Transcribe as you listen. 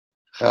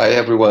Hi,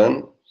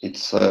 everyone.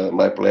 It's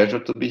my pleasure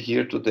to be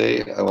here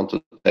today. I want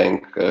to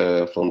thank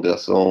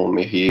Fundação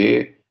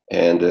Merrier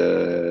and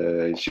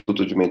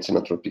Instituto de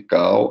Medicina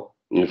Tropical,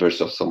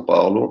 University of São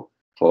Paulo,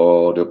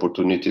 for the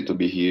opportunity to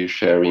be here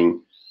sharing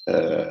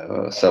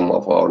some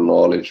of our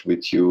knowledge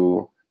with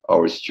you,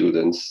 our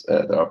students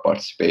that are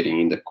participating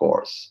in the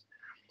course.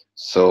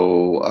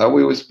 So I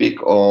will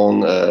speak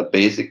on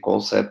basic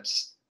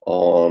concepts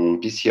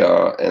on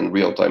PCR and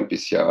real-time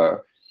PCR,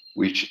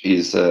 which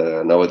is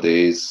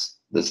nowadays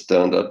the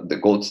standard, the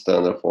gold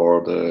standard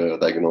for the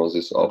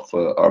diagnosis of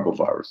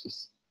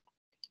arboviruses.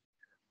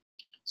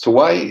 So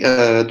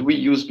why do we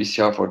use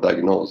PCR for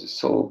diagnosis?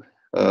 So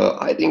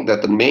I think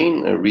that the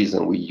main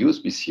reason we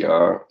use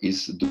PCR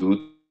is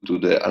due to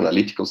the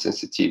analytical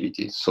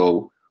sensitivity.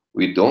 So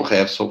we don't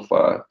have so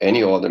far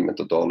any other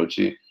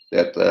methodology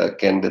that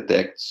can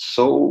detect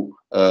so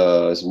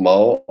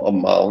small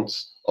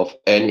amounts of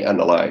any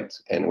analyte.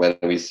 And when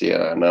we see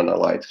an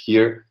analyte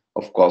here,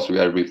 of course, we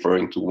are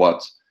referring to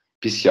what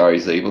PCR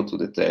is able to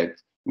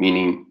detect,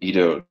 meaning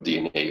either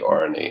DNA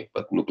or RNA,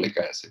 but nucleic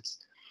acids.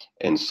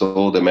 And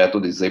so the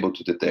method is able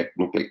to detect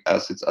nucleic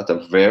acids at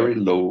a very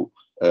low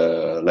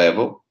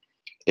level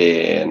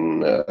and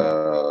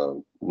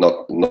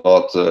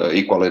not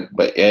equaled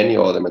by any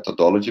other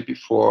methodology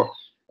before.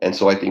 And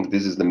so I think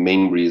this is the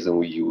main reason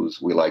we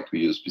like to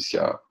use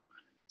PCR.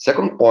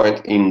 Second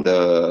point in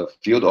the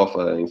field of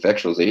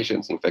infectious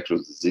agents,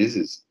 infectious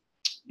diseases,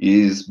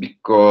 is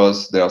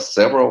because there are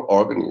several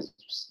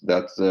organisms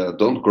that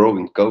don't grow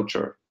in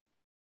culture.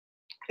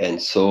 And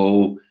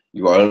so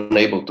you are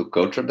unable to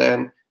culture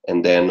them,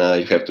 and then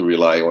you have to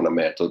rely on a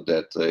method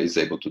that is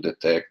able to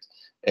detect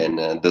and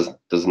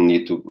doesn't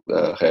need to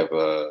have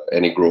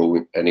any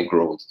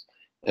growth.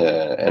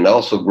 And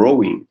also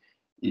growing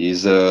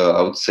is,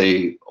 I would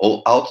say,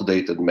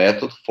 outdated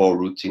method for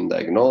routine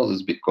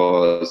diagnosis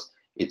because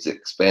it's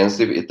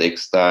expensive, it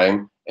takes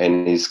time,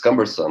 and it's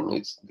cumbersome.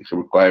 It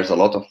requires a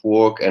lot of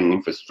work and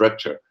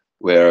infrastructure,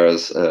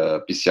 whereas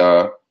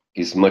PCR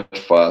is much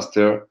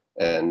faster,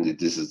 and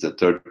this is the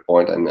third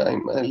point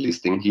I'm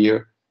listing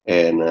here,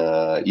 and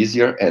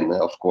easier, and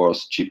of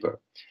course cheaper.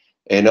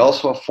 And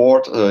also a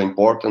fourth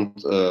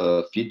important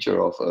feature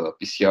of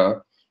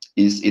PCR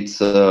is its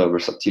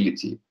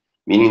versatility,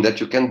 meaning that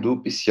you can do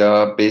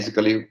PCR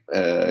basically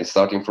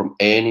starting from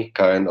any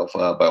kind of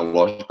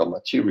biological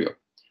material.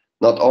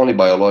 Not only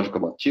biological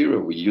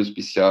material, we use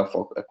PCR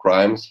for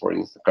crimes, for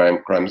instance,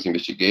 crimes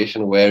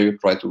investigation, where you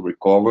try to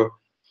recover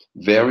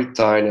very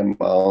tiny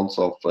amounts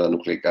of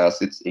nucleic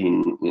acids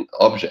in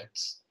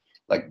objects,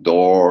 like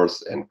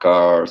doors and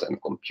cars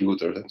and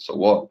computers and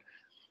so on.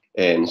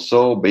 And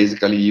so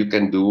basically you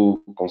can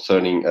do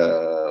concerning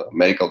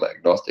medical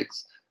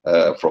diagnostics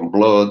from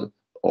blood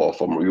or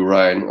from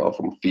urine or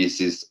from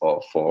feces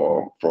or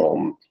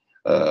from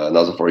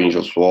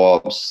nasopharyngeal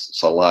swabs,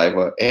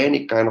 saliva,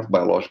 any kind of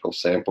biological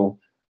sample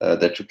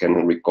that you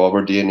can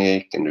recover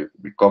DNA, can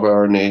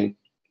recover RNA.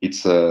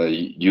 It's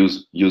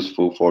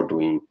useful for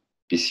doing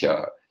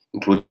PCR,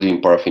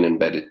 including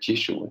paraffin-embedded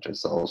tissue, which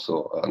is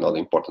also another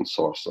important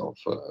source of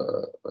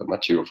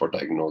material for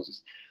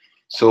diagnosis.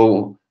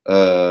 So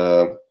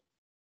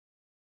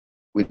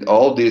with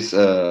all these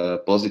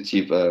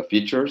positive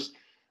features,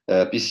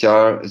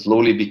 PCR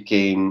slowly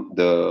became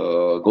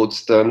the gold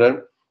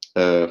standard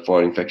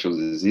for infectious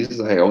diseases.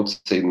 I would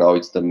say now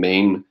it's the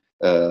main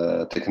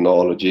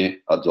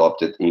technology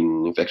adopted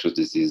in infectious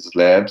disease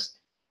labs,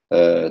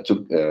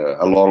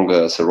 along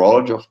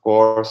serology, of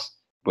course,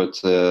 but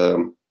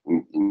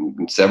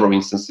in several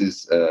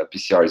instances,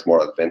 PCR is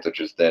more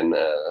advantageous than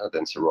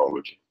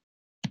serology.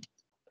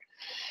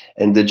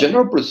 And the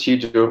general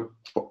procedure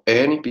for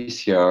any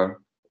PCR,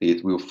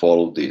 it will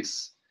follow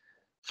this.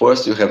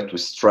 First, you have to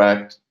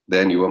extract,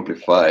 then you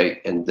amplify,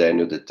 and then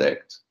you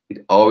detect.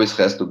 It always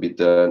has to be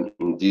done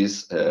in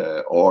this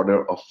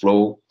order of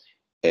flow,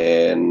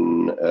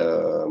 and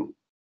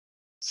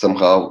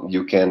somehow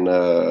you can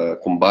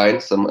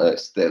combine some of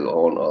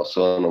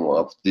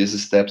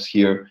these steps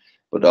here,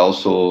 but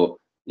also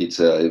it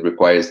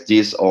requires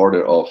this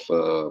order of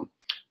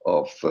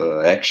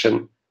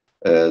action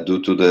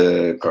due to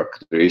the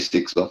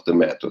characteristics of the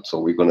method. So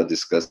we're going to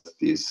discuss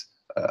this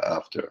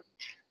after.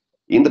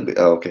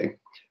 Okay,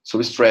 so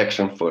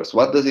extraction first.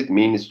 What does it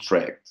mean,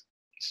 extract?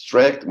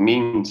 Extract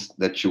means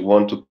that you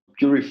want to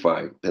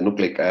purify the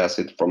nucleic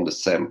acid from the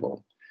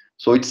sample.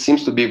 So it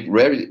seems to be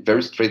very,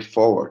 very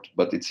straightforward,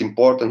 but it's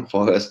important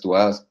for us to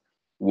ask,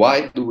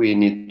 why do we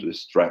need to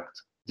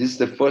extract? This is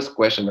the first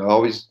question I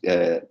always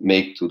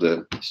make to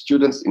the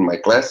students in my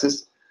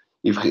classes,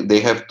 if they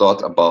have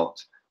thought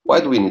about, why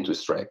do we need to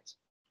extract?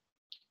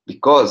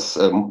 Because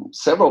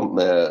several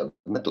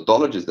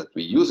methodologies that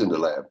we use in the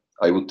lab,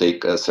 I would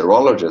take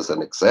serology as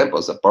an example,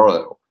 as a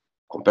parallel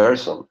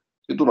comparison.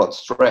 You do not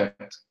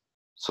extract.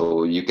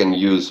 So you can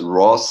use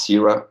raw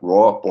sera,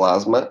 raw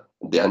plasma,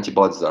 the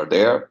antibodies are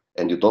there,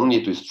 and you don't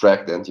need to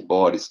extract the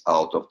antibodies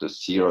out of the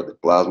sera, the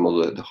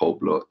plasma, the whole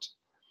blood.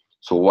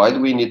 So why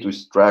do we need to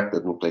extract the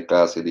nucleic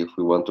acid if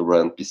we want to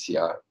run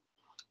PCR?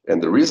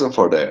 And the reason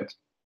for that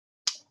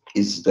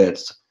is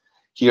that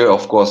Here,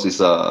 of course,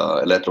 is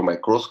a electron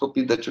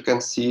microscopy that you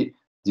can see.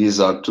 These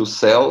are two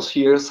cells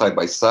here, side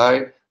by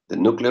side, the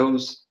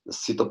nucleus, the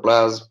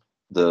cytoplasm,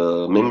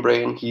 the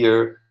membrane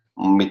here,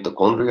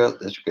 mitochondria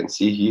that you can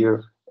see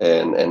here,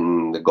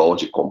 and the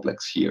Golgi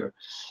complex here.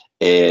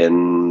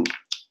 And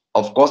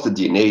of course, the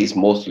DNA is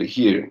mostly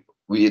here.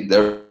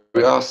 There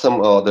are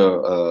some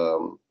other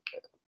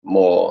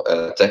more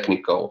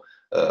technical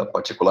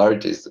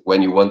particularities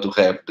when you want to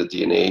have the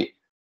DNA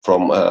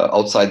from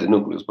outside the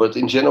nucleus. But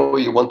in general,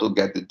 you want to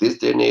get this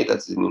DNA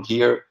that's in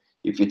here.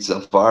 If it's a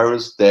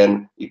virus,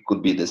 then it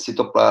could be the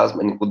cytoplasm,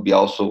 and it could be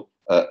also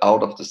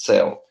out of the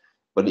cell.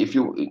 But if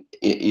you,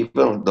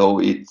 even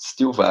though it's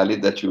still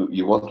valid that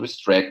you want to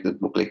extract the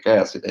nucleic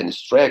acid, and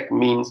extract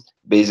means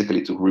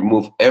basically to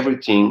remove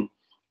everything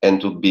and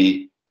to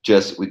be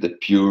just with the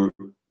pure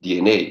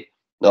DNA,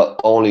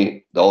 not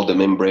only all the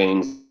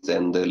membranes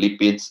and the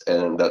lipids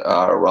and that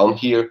are around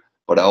here,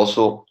 but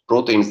also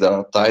proteins that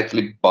are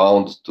tightly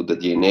bound to the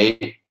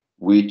DNA,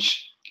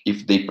 which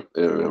if they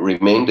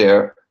remain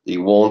there, they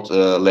won't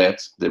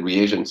let the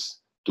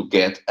reagents to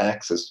get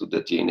access to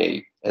the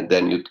DNA, and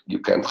then you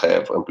can't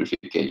have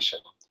amplification.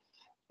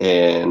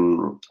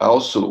 And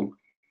also,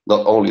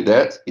 not only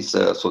that, is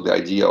so the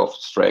idea of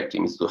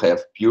extracting is to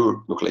have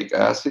pure nucleic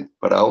acid,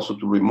 but also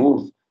to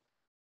remove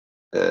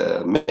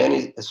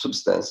many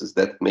substances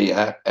that may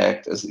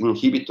act as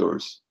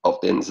inhibitors of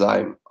the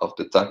enzyme of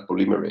the Taq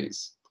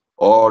polymerase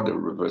or the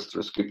reverse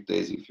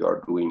transcriptase if you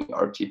are doing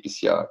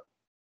RT-PCR.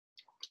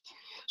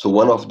 So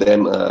one of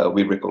them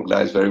we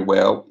recognize very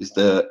well is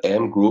the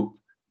M group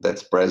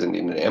that's present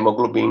in the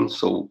hemoglobin.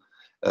 So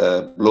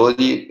if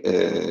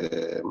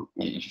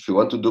you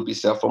want to do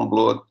PCR from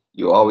blood,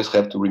 you always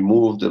have to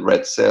remove the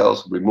red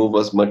cells, remove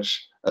as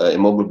much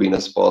hemoglobin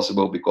as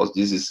possible, because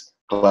this is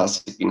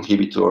classic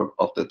inhibitor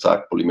of the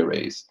Taq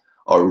polymerase.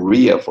 Or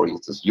urea, for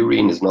instance.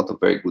 Urine is not a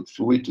very good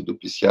fluid to do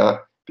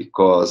PCR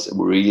because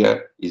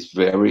urea is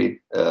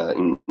very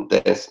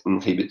intense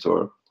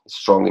inhibitor,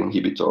 strong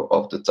inhibitor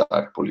of the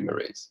Taq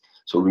polymerase.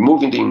 So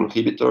removing the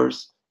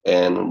inhibitors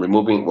and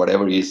removing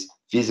whatever is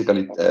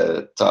physically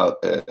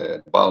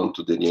bound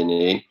to the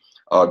DNA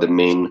are the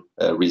main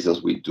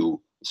reasons we do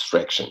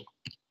extraction.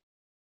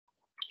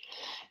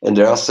 And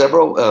there are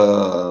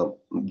several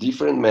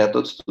different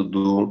methods to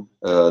do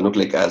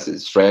nucleic acid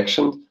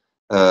extraction.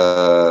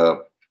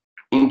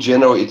 In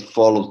general, it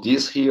follows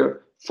this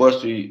here.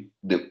 First,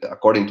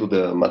 according to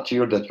the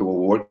material that you are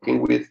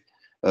working with,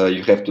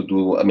 you have to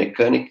do a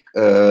mechanic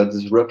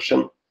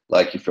disruption,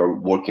 like if you're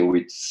working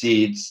with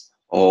seeds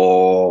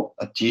or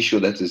a tissue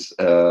that is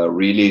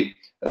really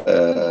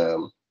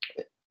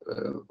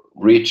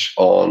rich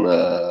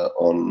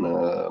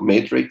on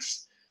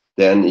matrix,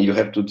 then you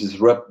have to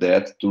disrupt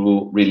that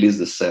to release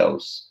the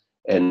cells.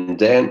 And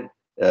then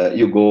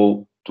you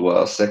go to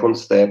a second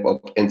step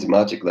of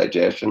enzymatic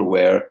digestion,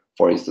 where,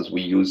 for instance,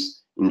 we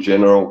use, in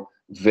general,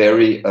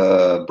 very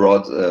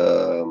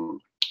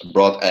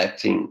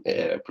broad-acting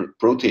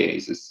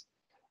proteases,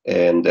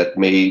 and that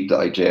may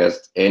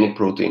digest any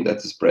protein that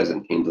is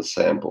present in the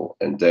sample.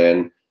 And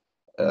then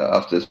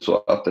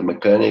after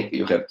mechanic,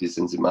 you have this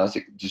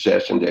enzymatic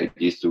digestion. The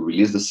idea is to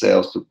release the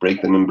cells, to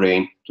break the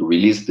membrane, to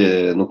release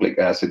the nucleic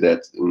acid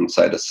that's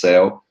inside the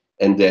cell,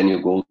 and then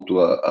you go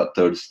to a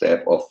third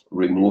step of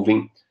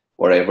removing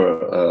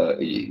whatever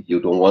you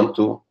don't want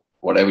to,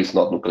 whatever is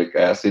not nucleic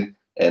acid,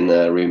 and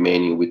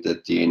remaining with the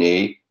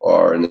DNA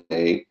or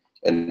RNA,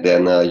 and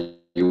then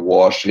you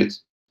wash it,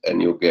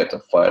 and you get a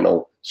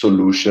final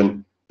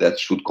solution that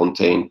should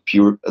contain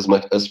pure, as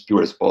much as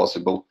pure as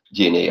possible,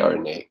 DNA,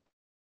 RNA.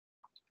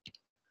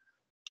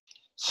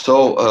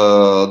 So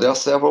there are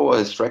several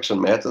extraction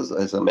methods,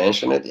 as I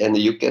mentioned it, and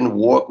you can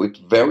work with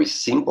very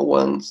simple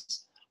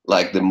ones.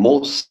 Like the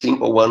most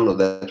simple one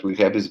that we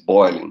have is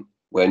boiling.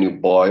 When you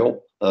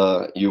boil,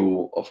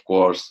 you, of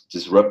course,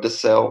 disrupt the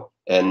cell,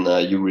 and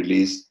you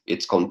release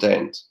its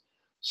content.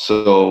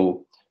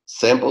 So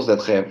samples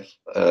that have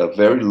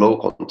very low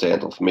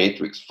content of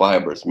matrix,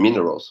 fibers,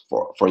 minerals,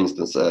 for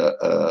instance,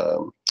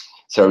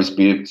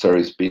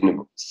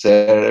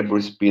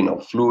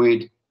 cerebrospinal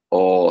fluid,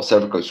 or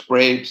cervical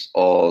scrapes,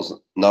 or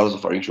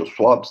nasopharyngeal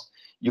swabs,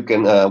 you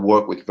can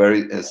work with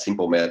very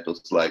simple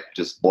methods like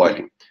just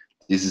boiling.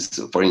 This is,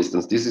 for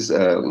instance, this is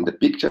in the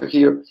picture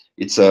here.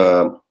 It's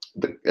the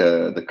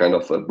kind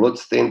of blood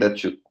stain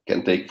that you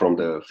can take from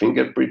the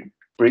finger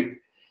prick,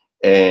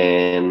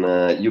 and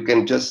you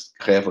can just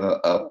have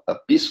a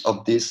piece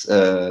of this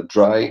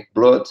dry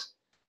blood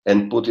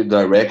and put it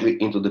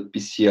directly into the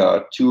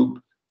PCR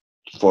tube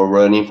for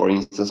running, for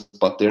instance,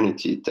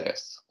 paternity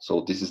tests.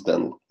 So this is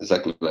done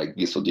exactly like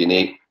this. So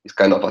DNA is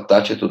kind of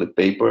attached to the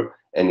paper,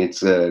 and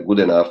it's good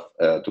enough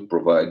to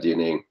provide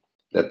DNA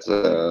that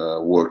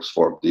works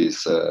for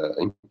this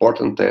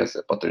important test,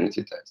 a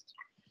paternity test.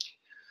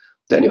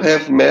 Then you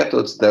have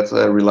methods that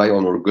rely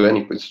on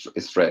organic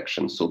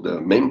extraction. So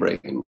the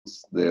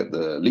membranes, the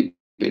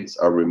lipids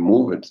are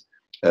removed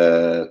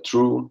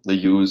through the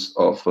use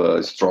of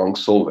strong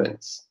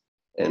solvents.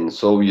 And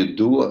so you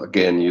do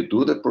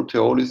the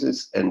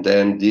proteolysis, and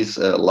then this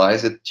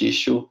lysed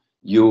tissue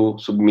you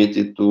submit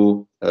it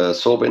to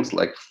solvents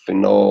like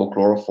phenol,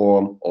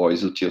 chloroform, or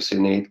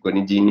isothiocyanate,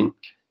 guanidine,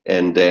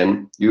 and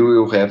then you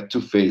will have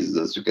two phases,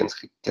 as you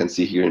can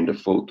see here in the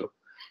photo.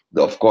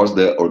 Of course,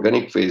 the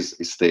organic phase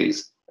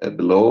stays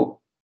below,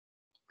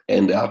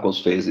 and the aqueous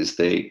phase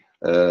stay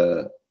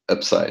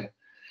upside.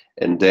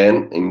 And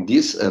then in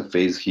this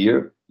phase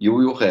here, you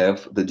will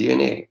have the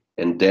DNA.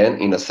 And then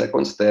in a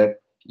second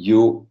step,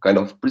 you kind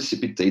of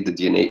precipitate the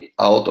DNA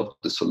out of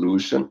the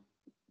solution.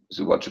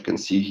 So what you can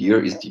see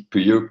here is the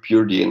pure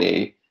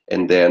DNA,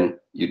 and then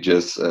you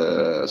just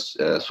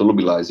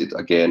solubilize it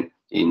again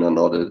in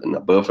a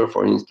buffer,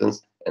 for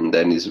instance, and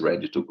then it's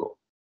ready to go.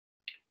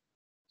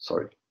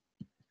 Sorry.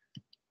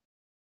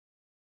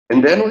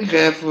 And then we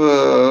have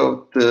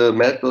the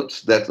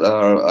methods that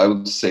are, I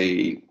would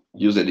say,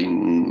 used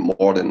in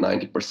more than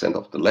 90%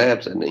 of the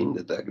labs and in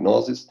the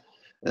diagnosis,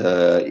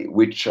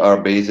 which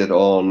are based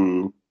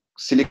on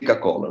silica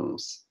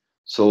columns.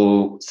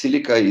 So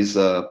silica is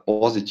a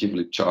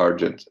positively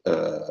charged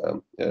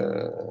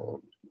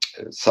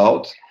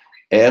salt,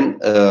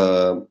 and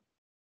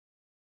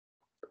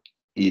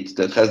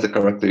it has the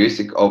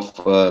characteristic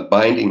of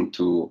binding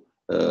to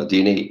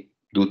DNA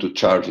due to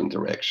charge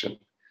interaction.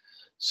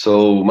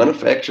 So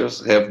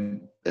manufacturers have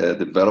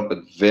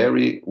developed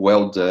very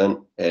well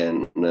done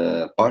and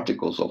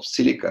particles of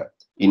silica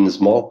in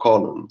small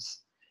columns.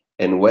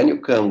 And when you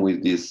come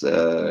with this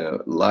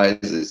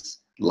lysed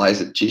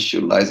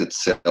tissue, lysed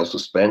cell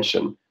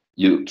suspension,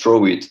 you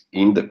throw it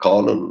in the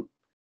column,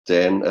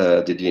 then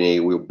the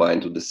DNA will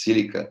bind to the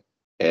silica,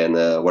 and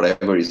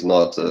whatever is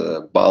not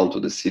bound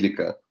to the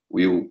silica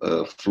will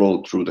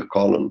flow through the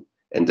column,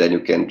 and then you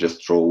can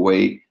just throw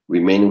away,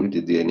 remain with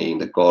the DNA in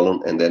the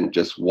column, and then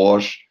just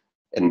wash,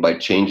 and by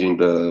changing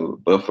the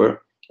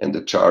buffer and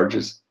the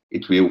charges,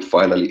 it will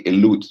finally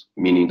elute,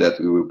 meaning that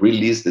we will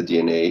release the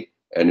DNA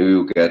and we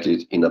will get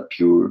it in a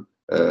pure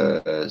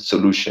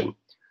solution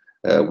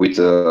with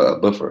a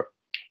buffer.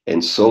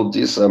 And so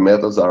these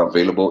methods are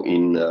available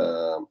in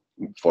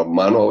for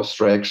manual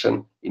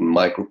extraction in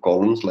micro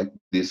columns like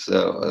this,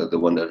 the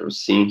one that you're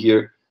seeing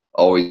here,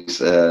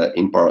 always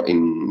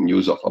in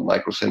use of a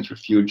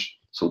microcentrifuge.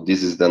 So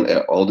this is done,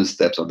 all the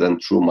steps are done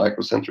through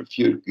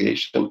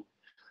microcentrifugation.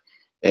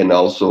 And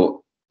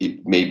also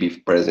it may be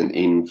present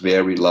in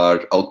very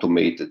large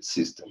automated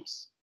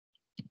systems.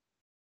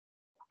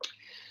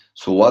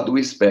 So what do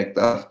we expect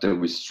after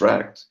we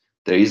extract?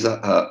 There is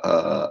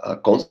a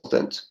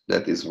constant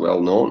that is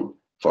well known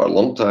for a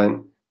long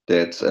time,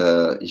 that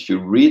if you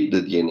read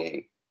the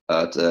DNA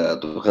at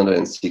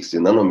 260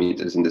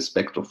 nanometers in the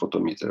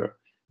spectrophotometer,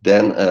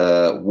 then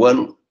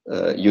 1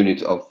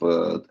 unit of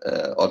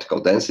optical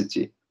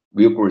density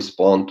will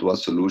correspond to a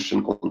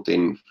solution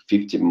containing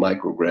 50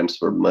 micrograms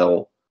per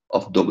ml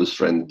of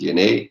double-stranded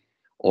DNA,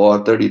 or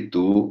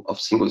 32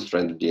 of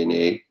single-stranded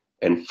DNA,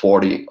 and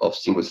 40 of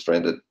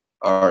single-stranded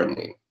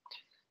RNA.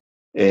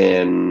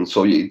 And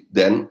so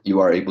then you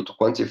are able to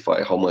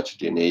quantify how much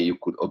DNA you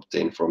could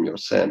obtain from your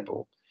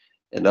sample.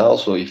 And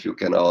also, if you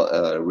can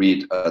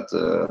read at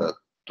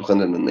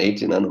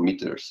 280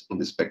 nanometers in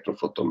the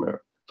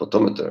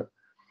spectrophotometer,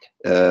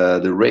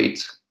 the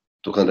rate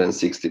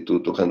 260 to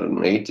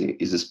 280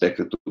 is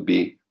expected to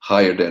be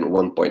higher than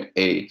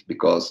 1.8,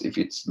 because if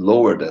it's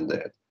lower than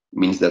that, it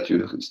means that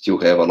you still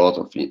have a lot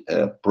of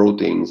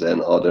proteins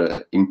and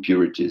other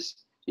impurities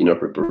in your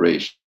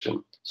preparation.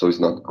 So it's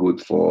not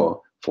good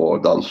for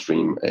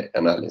downstream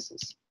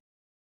analysis.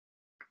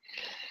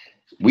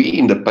 We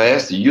in the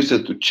past used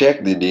to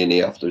check the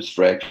DNA after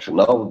extraction.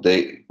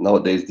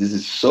 Nowadays this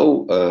is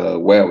so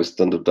well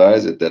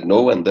standardized that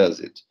no one does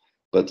it.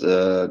 But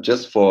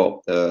just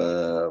for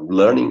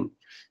learning,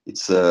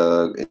 it's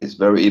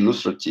very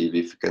illustrative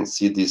if you can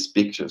see these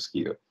pictures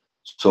here.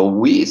 So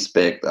we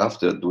expect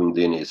after doing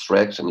DNA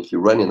extraction, if you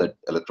run in an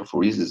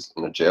electrophoresis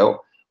in a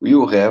gel, we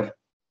will have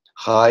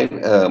high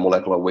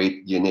molecular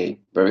weight DNA,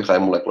 very high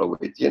molecular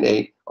weight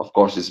DNA. Of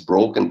course, it's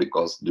broken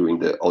because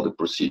during all the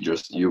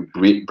procedures, you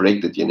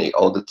break the DNA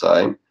all the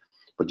time,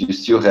 but you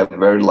still have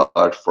very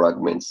large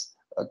fragments,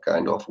 a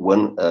kind of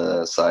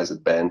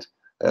one-sized band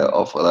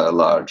of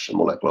large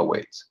molecular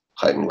weight,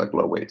 high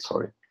molecular weight,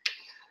 sorry.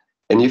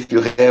 And if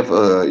you have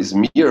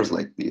smears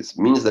like this,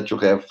 means that you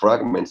have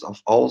fragments of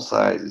all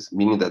sizes,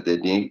 meaning that the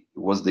DNA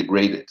was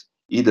degraded,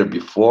 either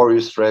before you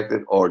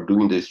extracted or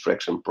during the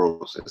extraction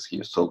process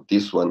here. So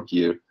this one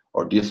here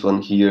or this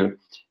one here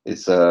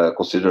is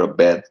considered a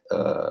bad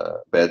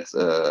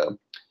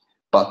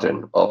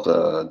pattern of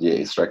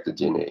the extracted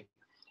DNA.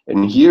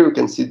 And here you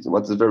can see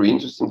what is very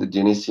interesting. The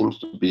DNA seems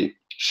to be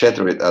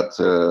shattered at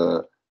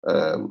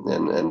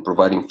and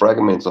providing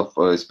fragments of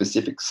a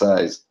specific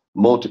size,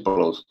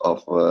 multiples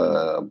of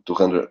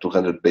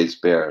 200 base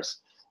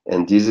pairs.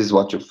 And this is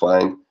what you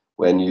find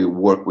when you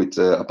work with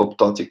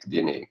apoptotic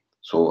DNA.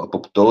 So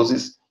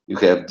apoptosis, you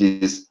have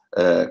this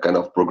kind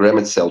of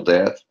programmed cell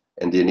death,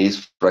 and DNA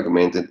is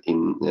fragmented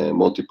in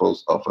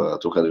multiples of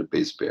 200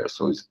 base pairs.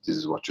 So this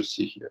is what you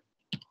see here.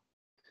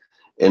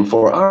 And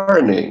for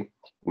RNA,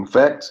 in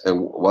fact,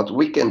 what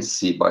we can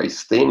see by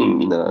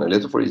staining in an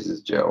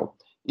electrophoresis gel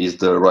is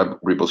the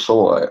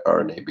ribosomal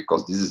RNA,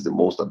 because this is the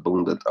most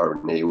abundant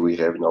RNA we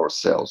have in our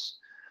cells.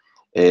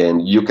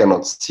 And you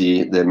cannot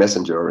see the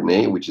messenger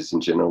RNA, which is in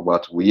general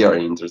what we are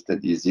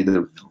interested in, is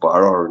either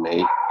viral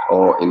RNA,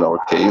 or in our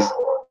case,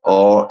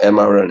 or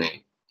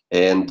mRNA.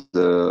 And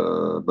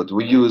but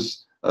we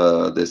use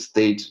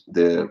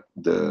the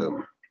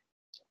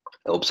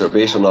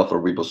observation of a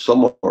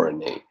ribosomal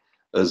RNA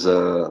as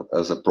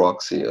a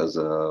proxy, as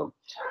a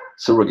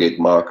surrogate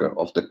marker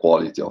of the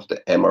quality of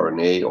the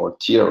mRNA or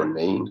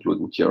tRNA,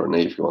 including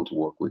tRNA if you want to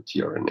work with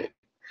tRNA.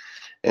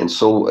 And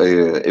so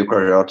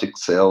eukaryotic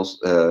cells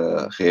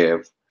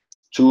have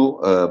two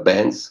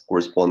bands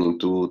corresponding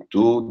to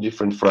two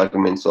different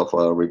fragments of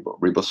a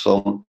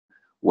ribosome.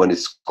 One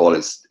is called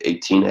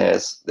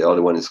 18S, the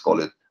other one is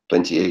called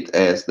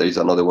 28S. There is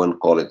another one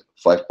called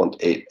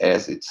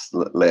 5.8S. It's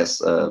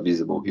less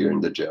visible here in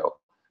the gel.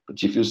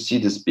 But if you see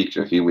this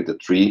picture here with the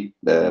three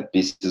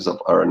pieces of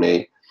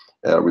RNA,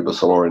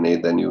 ribosomal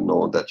RNA, then you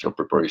know that your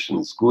preparation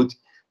is good.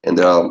 And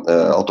there are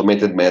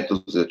automated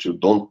methods that you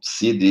don't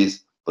see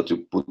this, but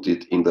you put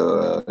it in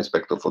the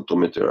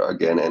spectrophotometer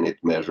again, and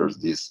it measures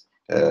these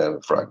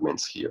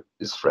fragments here,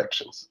 these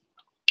fractions.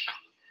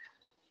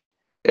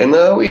 And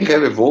now we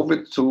have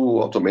evolved to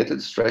automated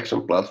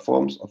extraction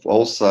platforms of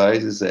all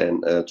sizes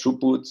and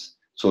throughputs.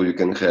 So you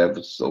can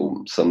have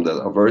some that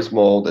are very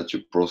small, that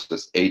you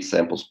process 8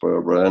 samples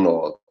per run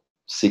or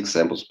 6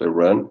 samples per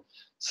run.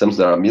 Some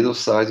that are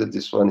middle-sized.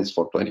 This one is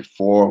for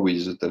 24. We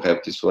used to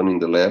have this one in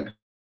the lab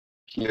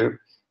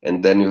here.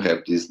 And then you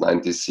have these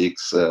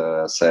 96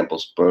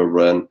 samples per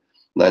run,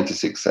 and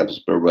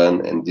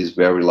this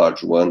very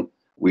large one,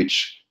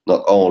 which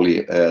not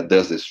only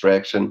does the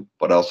extraction,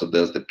 but also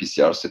does the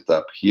PCR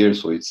setup here.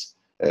 So it's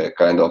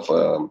kind of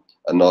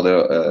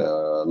another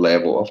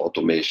level of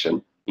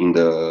automation in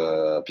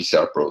the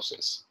PCR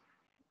process.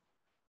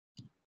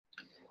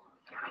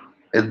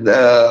 And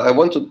I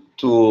wanted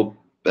to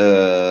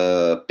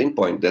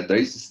pinpoint that there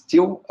is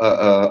still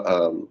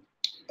a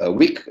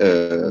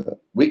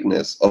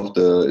weakness of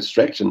the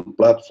extraction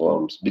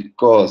platforms,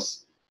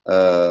 because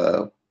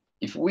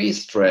if we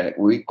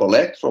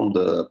collect from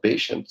the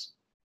patient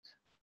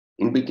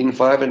in between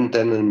 5 and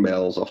 10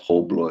 mL of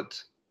whole blood,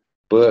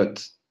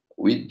 but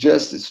we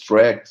just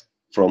extract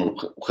from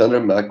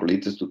 100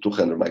 microliters to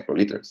 200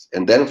 microliters.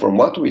 And then from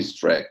what we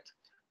extract,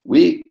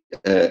 we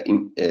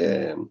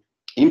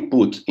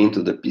input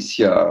into the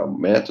PCR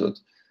method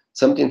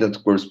something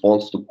that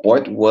corresponds to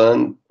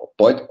 0.1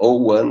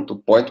 to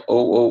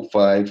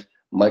 0.005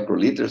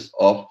 microliters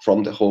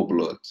from the whole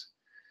blood.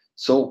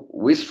 So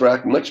we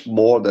extract much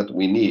more than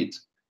we need.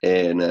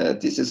 And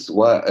this is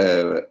why,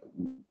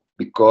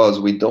 because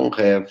we don't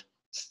have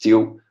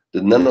still the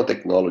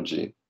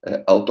nanotechnology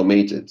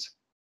automated,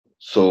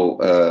 so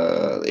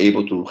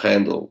able to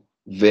handle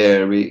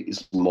very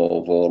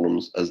small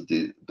volumes as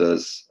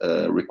does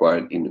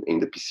required in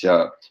the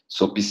PCR.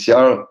 So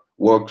PCR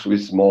works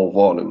with small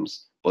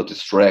volumes, but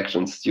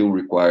extraction still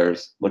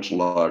requires much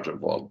larger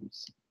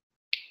volumes.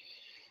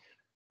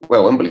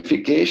 Well,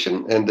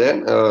 amplification, and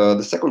then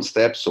the second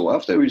step. So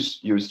after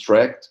you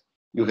extract,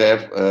 you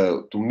have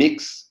to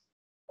mix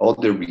all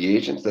the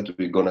reagents that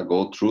we're gonna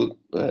go through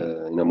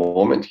in a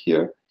moment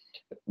here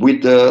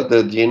with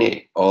the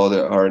DNA or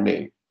the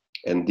RNA.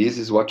 And this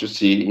is what you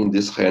see in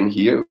this hand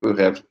here. We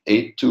have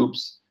 8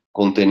 tubes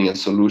containing a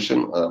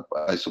solution,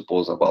 I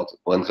suppose about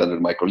 100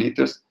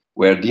 microliters,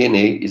 where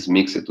DNA is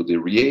mixed to the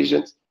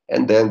reagents,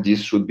 and then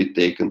this should be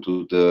taken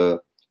to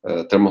the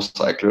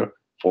thermocycler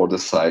for the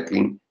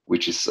cycling,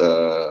 which is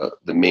the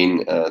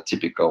main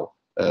typical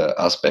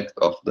aspect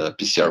of the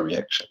PCR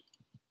reaction.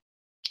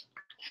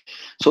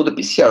 So the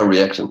PCR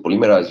reaction,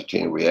 polymerized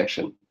chain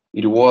reaction,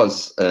 it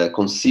was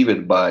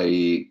conceived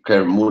by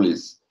Kerr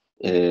Mullis,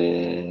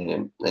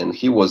 and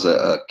he was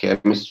a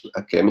chemist,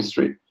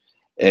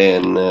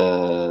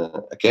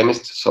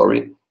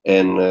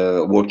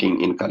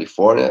 working in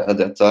California at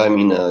that time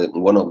in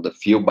one of the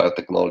few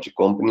biotechnology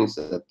companies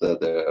that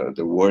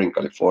there were in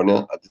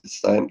California at this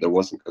time. There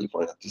was in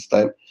California at this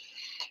time,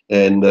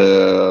 and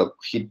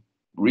he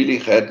really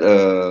had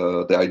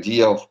the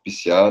idea of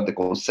PCR, the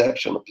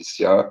conception of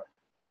PCR,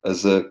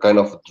 as a kind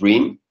of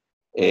dream,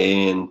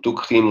 and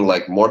took him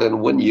like more than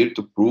 1 year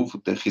to prove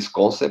his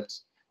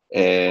concepts.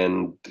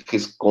 And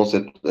his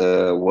concept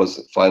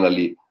was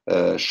finally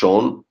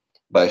shown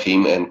by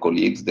him and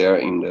colleagues there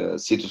in the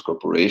Citrus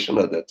Corporation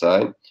at that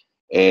time,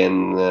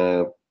 and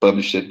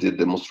published the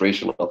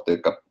demonstration of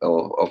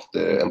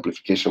the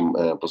amplification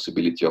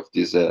possibility of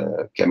this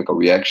chemical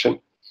reaction.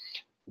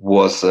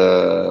 Was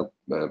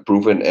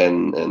proven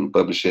and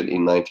published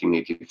in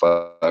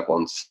 1985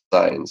 on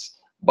Science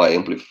by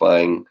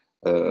amplifying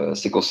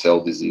sickle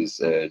cell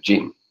disease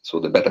gene, so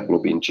the beta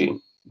globin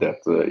gene that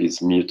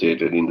is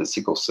mutated in the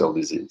sickle cell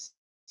disease.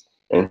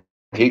 And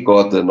he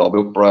got the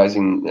Nobel Prize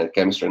in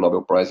Chemistry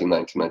Nobel Prize in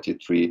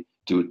 1993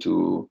 due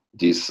to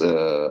this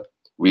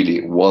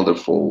really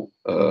wonderful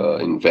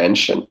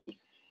invention,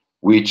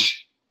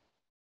 which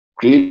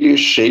clearly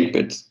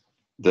shaped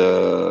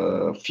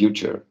the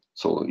future.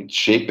 So it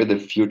shaped the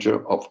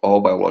future of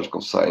all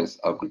biological science,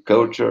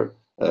 agriculture,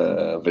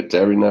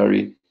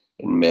 veterinary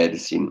and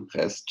medicine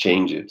has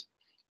changed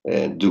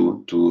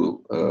due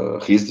to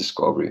his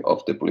discovery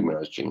of the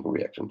polymerase chain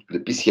reaction. The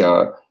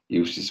PCR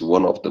is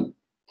one of them,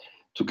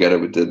 together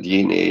with the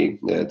DNA,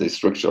 the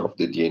structure of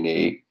the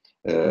DNA,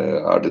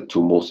 are the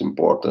two most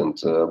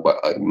important,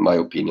 in my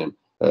opinion,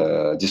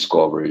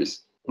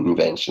 discoveries,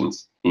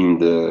 inventions in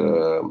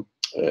the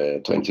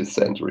 20th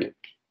century.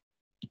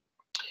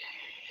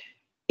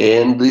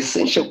 And the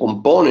essential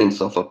components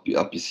of a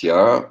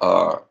PCR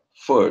are,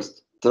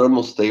 first,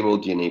 thermostable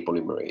DNA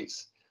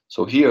polymerase.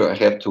 So here I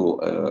have to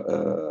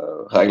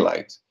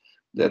highlight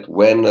that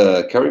when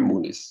Carey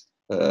Mullis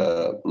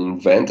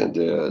invented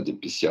the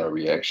PCR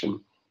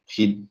reaction,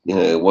 he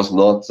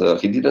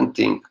didn't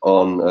think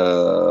on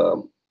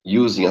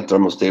using a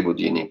thermostable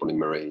DNA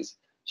polymerase.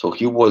 So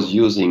he was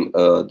using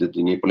the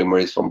DNA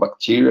polymerase from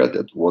bacteria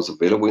that was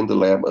available in the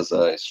lab as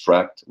a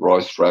raw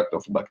extract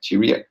of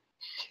bacteria.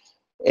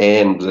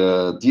 And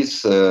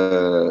this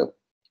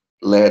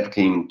led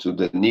him to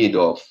the need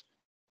of,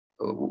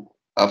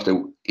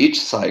 after each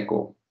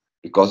cycle,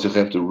 because you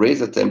have to raise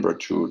the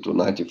temperature to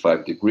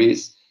 95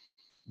 degrees,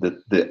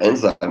 the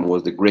enzyme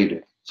was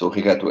degraded. So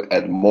he had to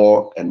add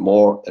more and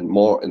more and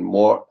more and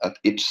more at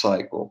each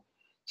cycle.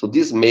 So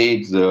this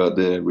made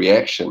the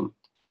reaction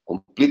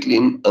completely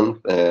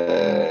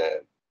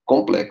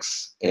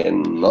complex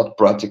and not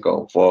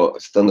practical for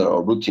standard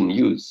or routine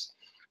use.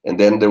 And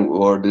then there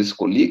were these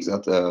colleagues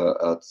at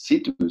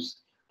Citus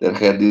that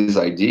had this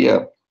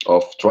idea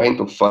of trying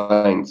to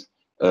find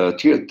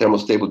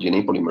thermostable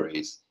DNA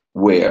polymerase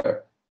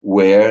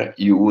where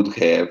you would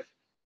have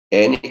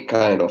any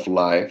kind of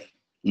life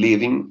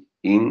living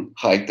in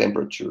high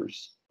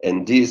temperatures.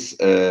 And this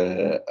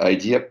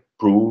idea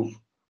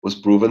was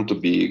proven to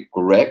be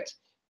correct.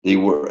 They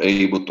were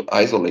able to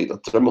isolate a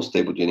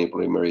thermostable DNA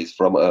polymerase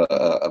from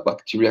a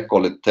bacteria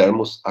called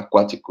Thermus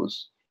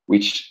aquaticus,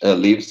 which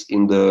lives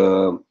in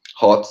the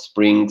hot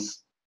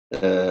springs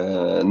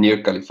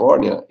near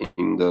California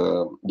in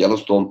the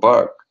Yellowstone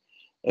Park.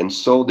 And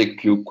so they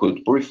could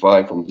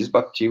purify from this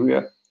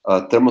bacteria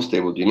a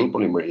thermostable DNA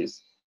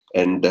polymerase,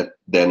 and that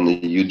then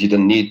you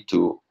didn't need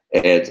to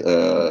add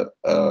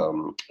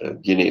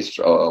DNA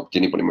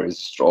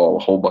polymerase or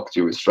whole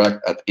bacterial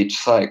extract at each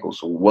cycle.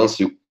 So once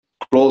you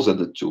close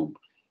the tube,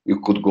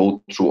 you could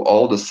go through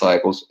all the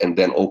cycles and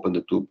then open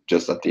the tube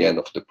just at the end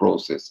of the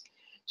process.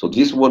 So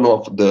this is one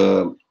of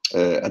the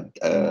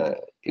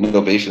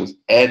innovations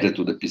added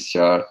to the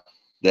PCR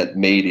that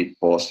made it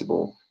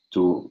possible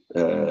to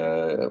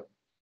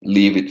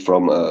leave it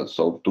from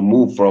to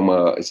move from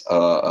a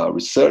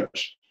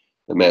research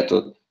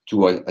method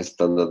to a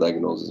standard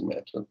diagnosis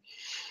method.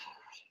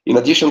 In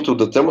addition to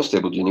the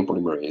thermostable DNA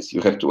polymerase,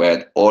 you have to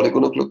add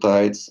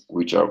oligonucleotides,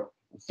 which are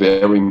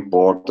very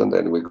important,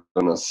 and we're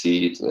going to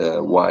see it,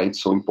 why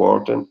it's so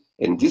important.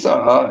 And these are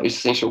our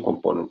essential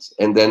components.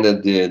 And then the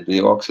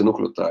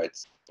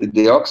deoxynucleotides. The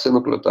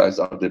deoxynucleotides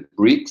are the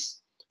bricks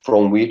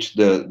from which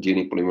the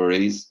DNA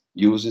polymerase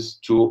uses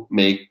to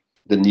make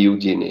the new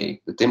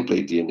DNA. The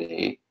template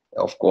DNA,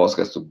 of course,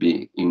 has to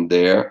be in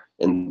there,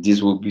 and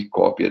this will be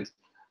copied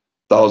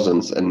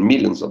thousands and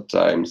millions of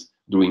times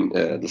during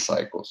the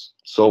cycles.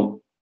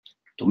 So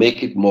to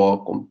make it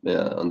more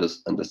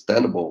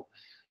understandable,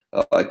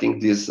 I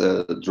think this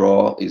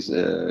draw is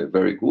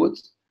very good,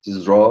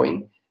 this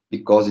drawing,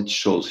 because it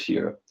shows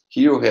here.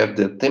 Here you have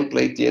the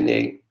template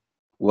DNA,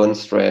 one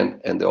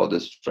strand and the other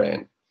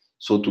strand.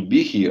 So to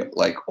be here,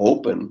 like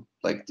open,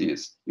 like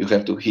this, you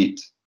have to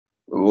hit.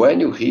 When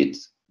you hit,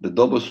 the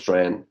double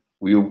strand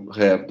will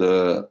have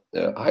the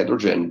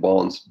hydrogen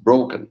bonds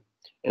broken,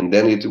 and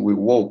then it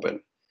will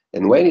open.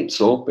 And when it's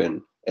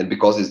open, and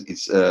because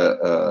it's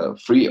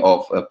free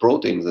of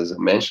proteins, as I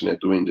mentioned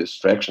during the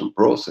extraction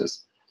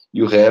process,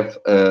 you have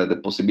the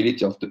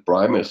possibility of the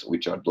primers,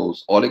 which are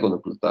those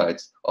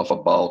oligonucleotides of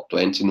about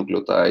 20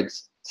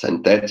 nucleotides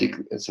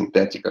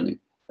synthetically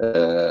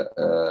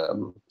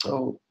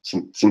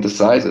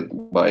synthesized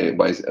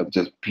by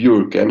just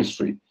pure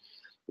chemistry.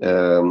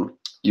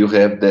 You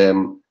have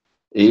them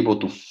able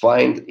to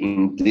find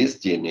in this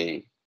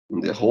DNA, in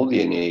the whole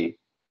DNA,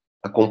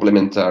 a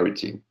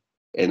complementarity.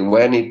 And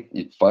when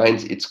it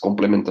finds its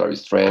complementary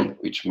strand,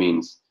 which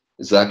means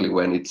exactly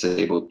when it's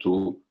able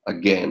to,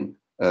 again,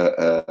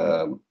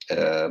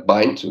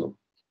 bind to,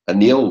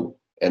 anneal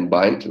and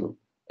bind to,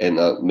 and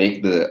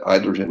make the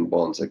hydrogen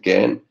bonds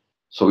again,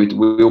 so it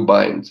will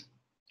bind.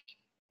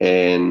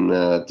 And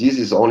this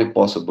is only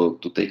possible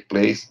to take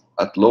place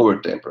at lower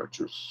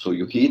temperatures. So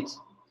you heat,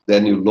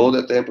 then you lower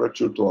the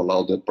temperature to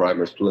allow the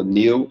primers to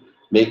anneal,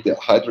 make the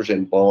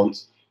hydrogen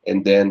bonds,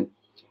 and then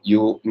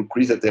you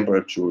increase the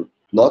temperature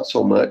not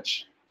so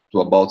much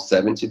to about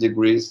 70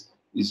 degrees,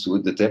 is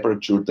with the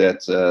temperature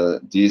that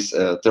this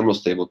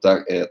thermostable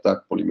Taq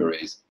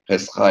polymerase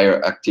has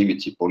higher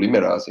activity,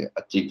 polymerase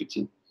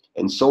activity.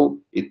 And so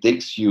it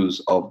takes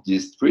use of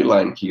this three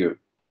line here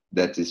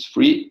that is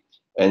free,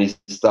 and it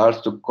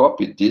starts to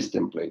copy this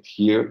template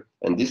here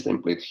and this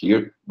template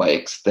here by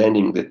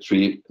extending the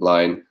three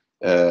line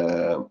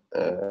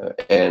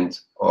end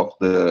of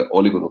the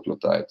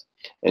oligonucleotide.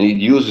 And it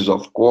uses,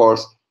 of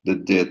course, the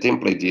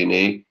template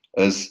DNA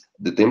as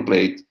the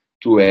template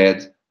to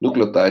add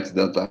nucleotides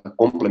that are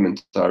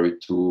complementary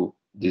to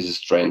this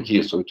strand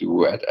here. So it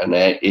will add an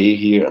A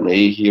here, an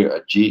A here,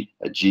 a G,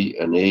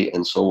 an A,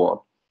 and so on.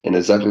 And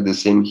exactly the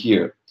same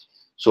here.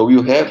 So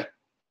you have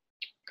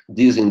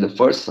this in the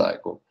first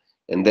cycle.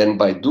 And then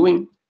by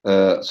doing,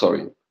 by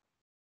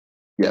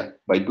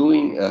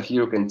doing,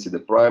 here you can see the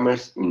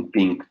primers in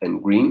pink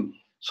and green.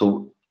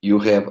 So you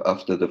have,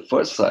 after the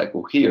first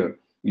cycle here,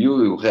 you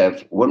will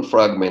have one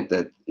fragment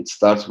that it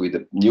starts with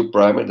a new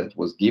primer that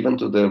was given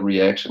to the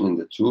reaction in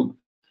the tube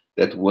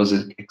that was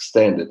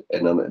extended.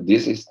 And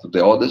this is to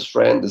the other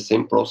strand, the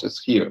same process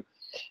here.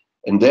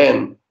 And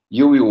then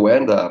you will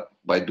end up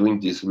by doing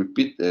this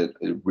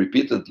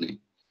repeatedly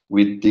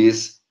with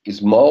these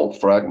small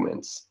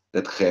fragments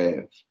that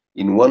have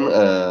in one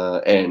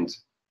end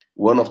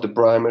one of the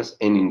primers,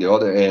 and in the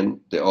other end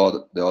the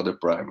other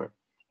primer.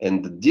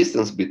 And the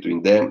distance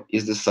between them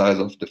is the size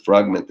of the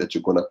fragment that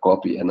you're going to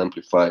copy and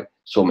amplify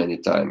so many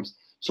times.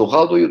 So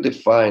how do you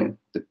define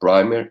the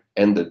primer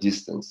and the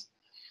distance?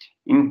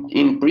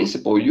 In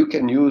principle, you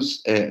can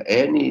use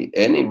any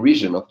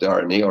region of the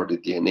RNA or the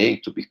DNA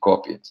to be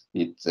copied.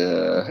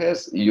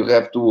 You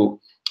have to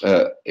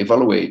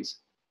evaluate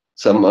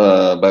some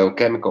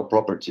biochemical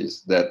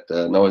properties that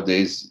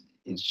nowadays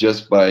it's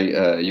just by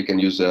you can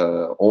use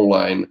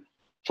online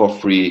for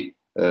free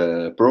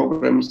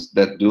programs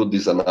that do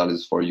this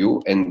analysis for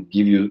you and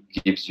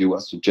gives you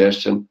a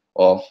suggestion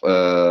of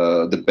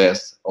the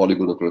best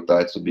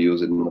oligonucleotides to be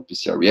used in a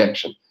PCR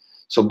reaction.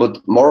 So,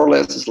 but more or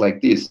less it's like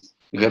this.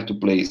 You have to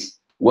place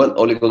one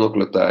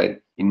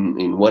oligonucleotide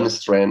in one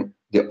strand,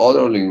 the other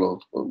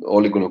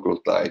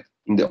oligonucleotide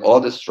in the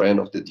other strand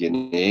of the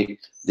DNA.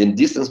 The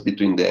distance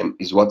between them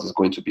is what is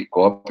going to be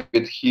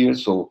copied here.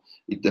 So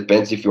it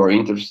depends if you are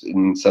interested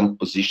in some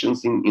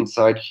positions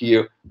inside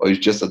here, or it's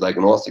just a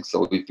diagnostic.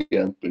 So if it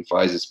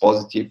amplifies, it's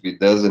positive. If it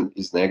doesn't,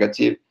 it's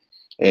negative.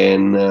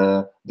 And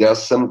there are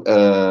some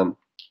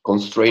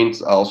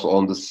constraints also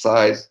on the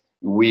size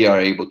we are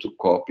able to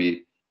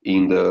copy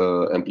in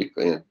the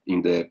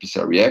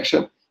PCR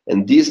reaction.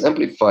 And this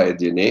amplified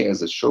DNA,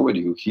 as I showed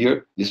you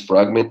here, this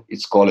fragment,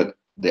 it's called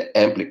the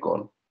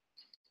amplicon.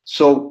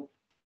 So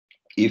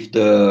if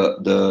the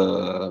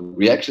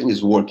reaction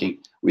is working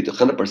with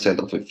 100%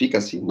 of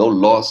efficacy, no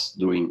loss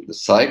during the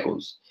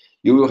cycles,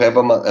 you will have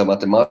a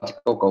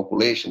mathematical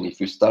calculation. If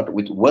you start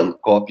with one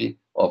copy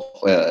of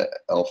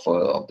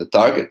the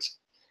target,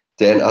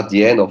 then at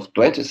the end of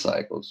 20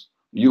 cycles,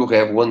 you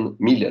have 1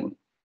 million.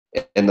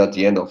 And at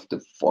the end of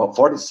the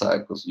 40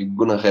 cycles, you're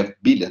going to have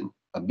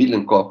a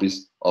billion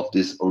copies of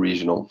this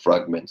original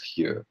fragment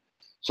here.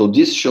 So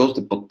this shows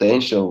the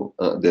potential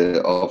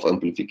of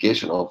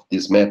amplification of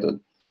this method.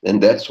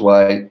 And that's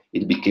why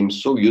it became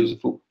so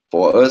useful.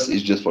 For us,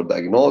 it's just for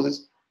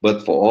diagnosis,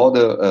 but for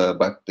other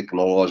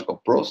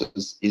biotechnological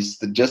processes, it's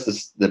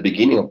just the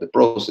beginning of the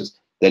process.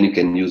 Then you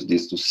can use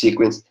this to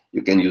sequence.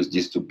 You can use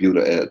this to build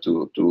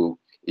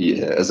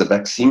as a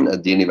vaccine, a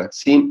DNA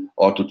vaccine,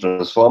 or to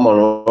transform an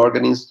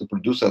organism to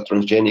produce a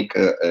transgenic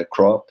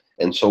crop,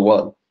 and so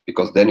on.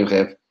 Because then you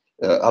have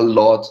a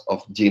lot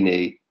of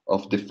DNA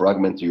of the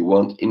fragment you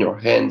want in your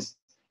hands,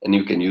 and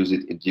you can use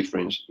it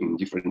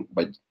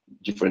by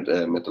different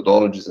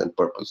methodologies and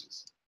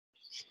purposes.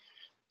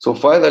 So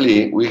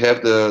finally, we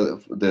have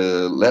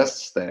the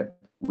last step,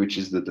 which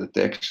is the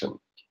detection.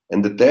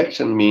 And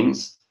detection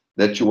means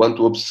that you want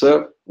to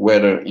observe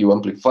whether you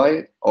amplify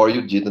it or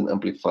you didn't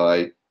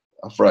amplify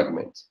a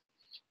fragment.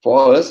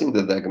 For us in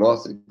the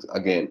diagnostics,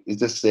 again,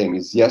 it's the same.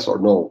 It's yes or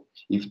no.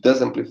 If it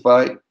does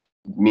amplify,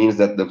 it means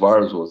that the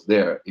virus was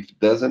there. If it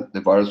doesn't,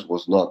 the virus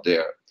was not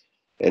there.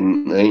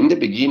 And in the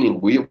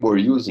beginning, we were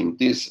using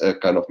this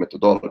kind of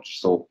methodology.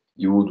 So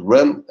you would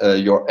run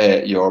your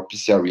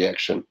PCR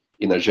reaction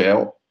in a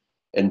gel,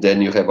 and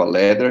then you have a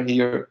ladder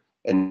here,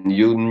 and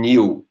you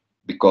knew,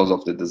 because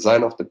of the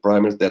design of the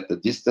primers, that the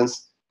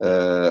distance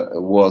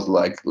was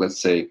like,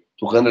 let's say,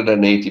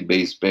 280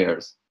 base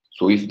pairs.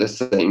 So if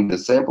in the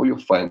sample you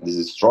find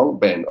this strong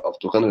band of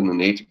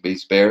 280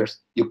 base pairs,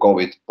 you call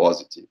it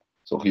positive.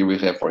 So here we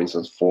have, for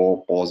instance,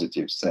 4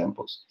 positive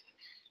samples.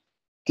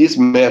 This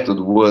method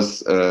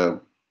was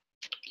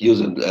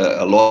used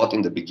a lot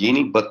in the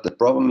beginning, but the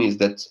problem is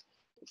that,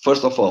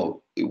 first of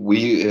all,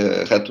 we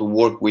had to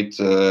work with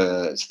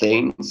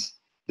stains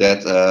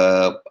that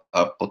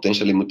are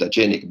potentially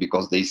mutagenic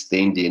because they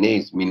stain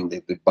DNAs, meaning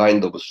that they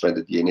bind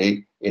double-stranded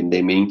DNA and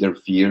they may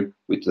interfere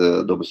with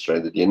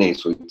double-stranded DNA.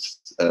 So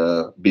it's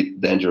a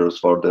bit dangerous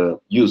for the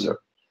user.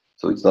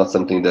 So it's not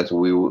something that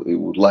we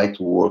would like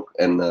to work,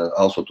 and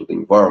also to the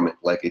environment.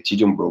 Like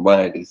ethidium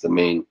bromide is the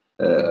main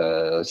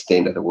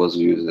stain that was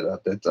used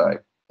at that time.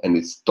 And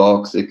it's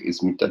toxic,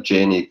 it's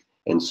mutagenic,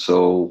 and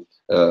so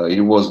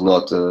it was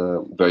not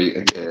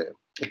very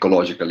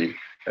ecologically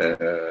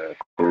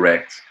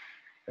correct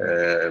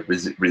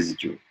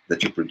residue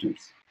that you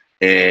produce.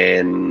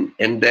 And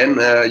then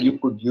you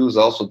could use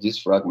also this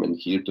fragment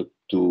here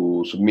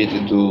to submit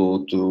it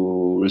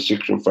to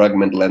restriction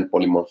fragment length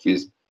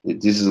polymorphism.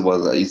 This is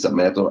a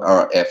method.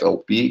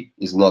 RFLP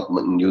is not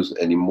in use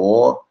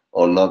anymore,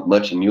 or not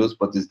much in use,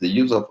 but it's the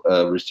use of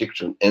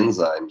restriction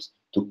enzymes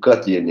to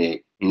cut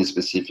DNA in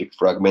specific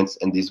fragments,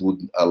 and this would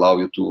allow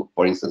you to,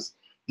 for instance,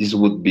 this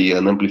would be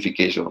an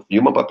amplification of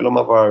human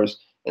papillomavirus,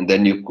 and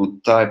then you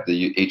could type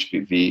the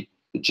HPV,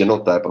 the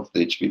genotype of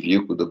the HPV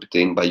you could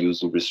obtain by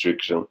using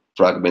restriction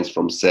fragments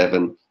from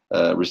 7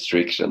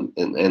 restriction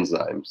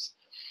enzymes.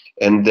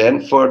 And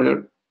then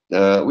further,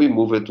 we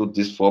move into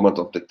this format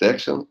of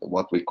detection,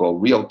 what we call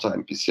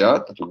real-time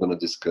PCR, that we're going to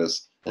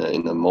discuss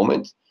in a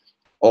moment.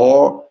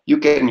 Or you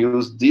can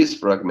use this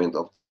fragment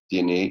of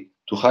DNA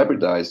to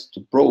hybridize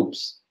to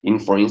probes in,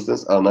 for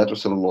instance, a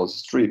nitrocellulose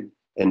strip.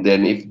 And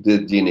then if the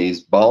DNA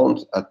is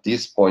bound at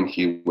this point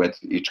here, where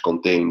each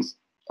contains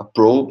a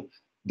probe,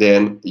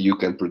 then you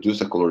can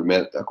produce a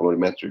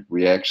colorimetric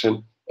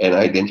reaction and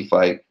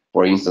identify,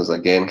 for instance,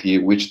 again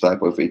here, which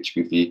type of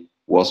HPV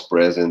was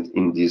present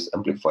in this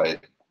amplified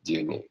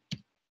DNA.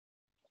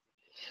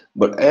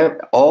 But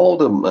all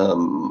the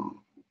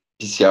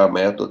PCR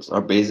methods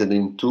are based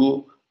in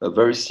two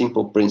very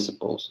simple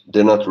principles: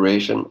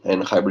 denaturation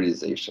and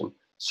hybridization.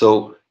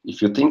 So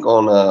if you think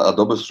on a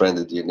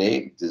double-stranded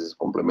DNA, this is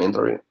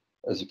complementary,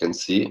 as you can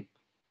see.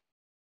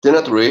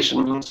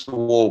 Denaturation means to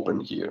open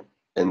here.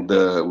 And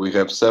we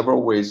have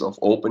several ways of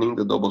opening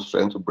the double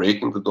strand, to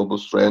breaking the double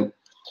strand.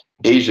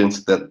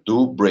 Agents that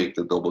do break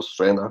the double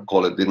strand are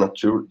called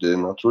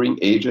denaturing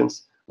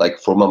agents, like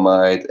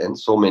formamide and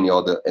so many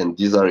other, and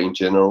these are in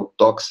general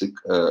toxic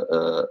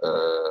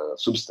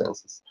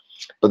substances.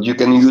 But you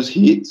can use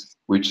heat,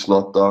 which is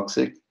not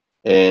toxic,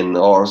 and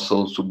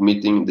also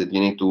submitting the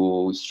DNA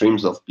to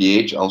streams of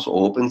pH also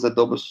opens the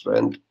double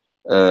strand.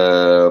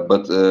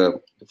 But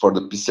for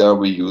the PCR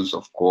we use,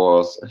 of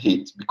course,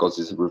 heat, because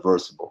it's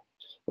reversible.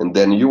 And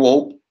then you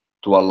open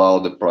to allow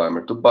the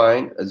primer to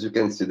bind. As you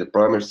can see, the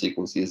primer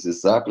sequence is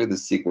exactly the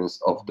sequence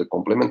of the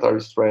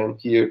complementary strand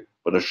here,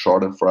 but a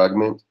shorter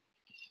fragment.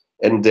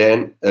 And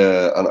then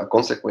a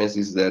consequence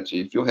is that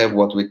if you have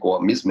what we call a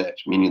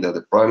mismatch, meaning that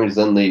the primer is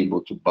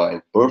unable to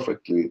bind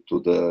perfectly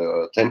to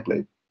the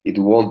template, it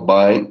won't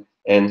bind,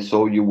 and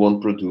so you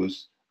won't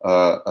produce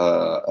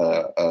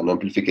an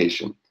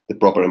amplification, the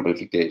proper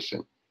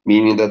amplification,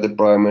 meaning that the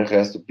primer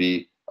has to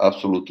be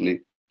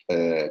absolutely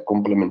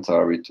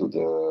complementary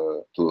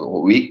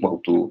or equal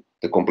to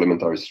the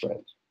complementary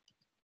strand.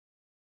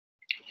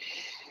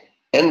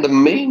 And the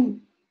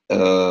main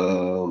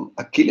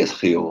Achilles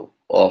heel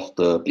of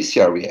the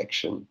PCR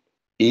reaction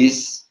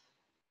is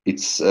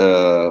its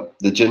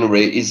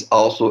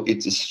also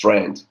its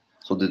strand.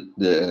 So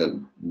the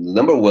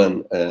number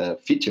one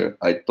feature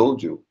I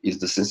told you is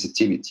the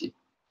sensitivity,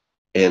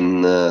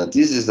 and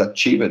this is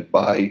achieved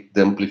by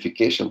the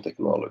amplification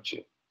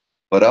technology.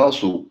 But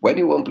also, when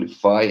you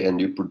amplify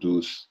and you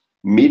produce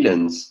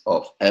millions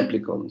of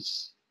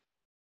amplicons,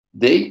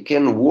 they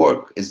can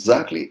work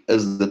exactly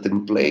as the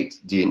template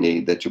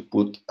DNA that you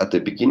put at the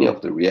beginning of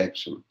the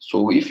reaction.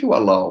 So if you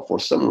allow, for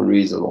some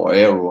reason or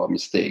error or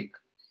mistake,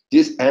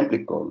 this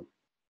amplicon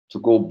to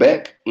go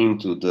back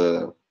into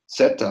the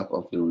setup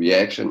of the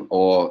reaction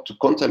or to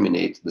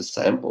contaminate the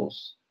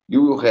samples,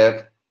 you will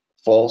have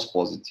false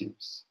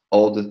positives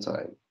all the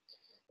time.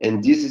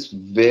 And this is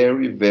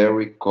very,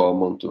 very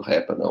common to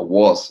happen, or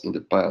was in the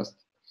past,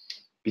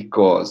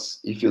 because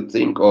if you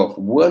think of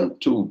one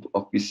tube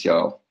of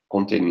PCR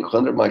containing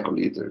 100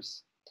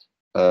 microliters,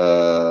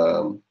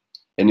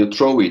 and you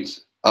throw it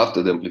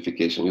after the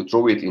amplification, you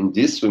throw it in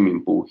this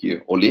swimming pool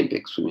here,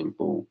 Olympic swimming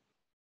pool,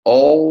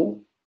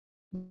 all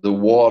the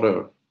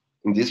water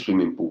in this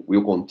swimming pool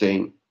will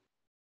contain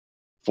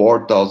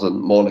 4,000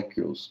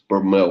 molecules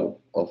per ml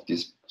of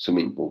this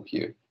swimming pool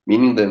here,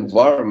 meaning the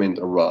environment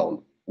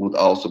around would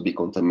also be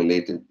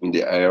contaminated in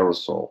the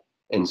aerosol.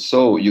 And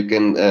so you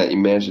can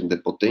imagine the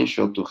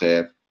potential to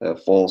have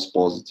false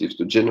positives,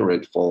 to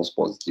generate false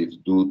positives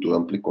due to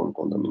amplicon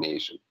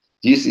contamination.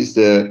 This is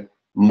the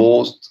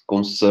most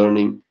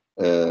concerning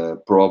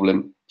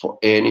problem for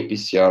any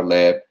PCR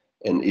lab,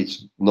 and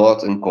it's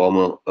not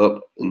uncommon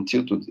up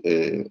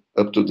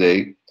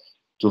today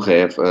to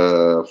have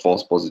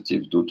false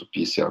positives due to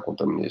PCR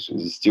contamination.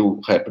 It's still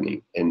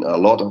happening, and a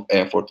lot of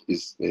effort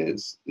is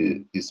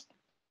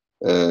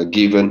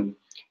given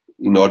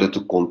in order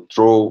to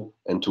control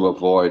and to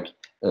avoid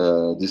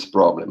this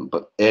problem.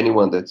 But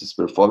anyone that is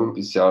performing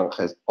PCR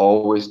has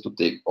always to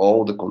take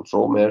all the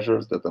control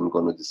measures that I'm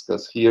going to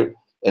discuss here,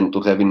 and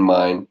to have in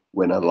mind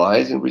when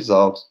analyzing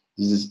results,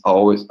 this is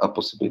always a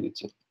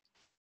possibility.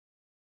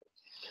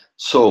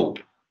 So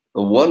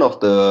one of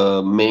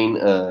the main,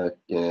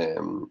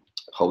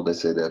 how would I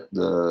say that,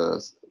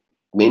 the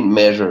main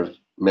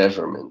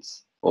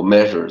measurements or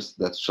measures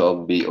that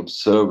shall be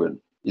observed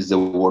is the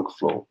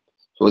workflow.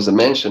 So as I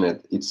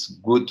mentioned, it's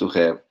good to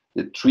have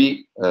the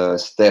 3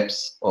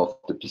 steps of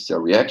the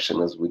PCR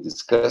reaction, as we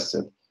discussed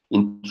it,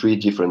 in 3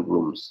 different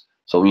rooms.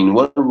 So in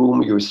one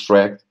room you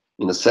extract,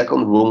 in a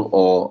second room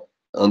or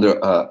under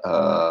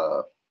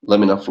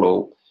laminar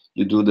flow,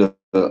 you do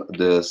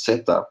the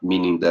setup,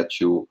 meaning that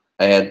you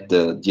add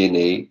the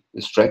DNA,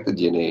 extract the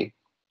DNA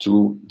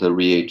to the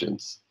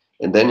reagents.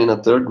 And then in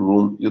a third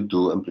room, you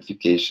do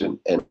amplification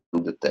and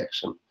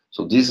detection.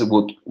 So this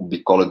would be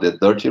called the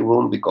dirty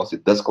room because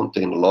it does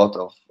contain a lot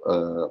of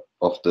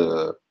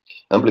the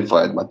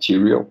amplified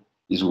material.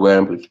 Is where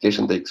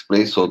amplification takes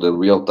place. So the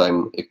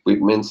real-time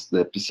equipments,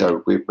 the PCR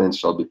equipment,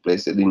 shall be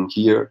placed in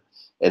here,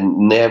 and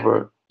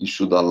never you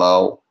should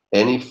allow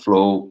any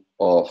flow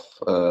of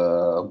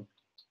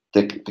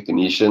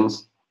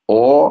technicians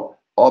or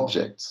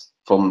objects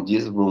from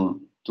this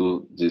room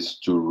to these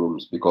two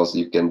rooms, because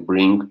you can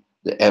bring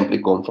the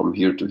amplicon from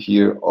here to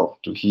here or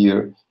to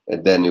here,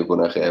 and then you're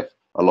going to have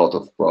a lot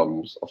of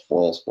problems of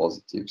false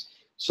positives.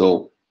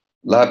 So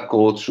lab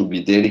coats should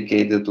be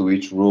dedicated to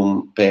each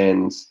room,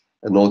 pens,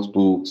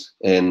 notebooks,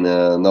 and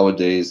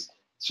nowadays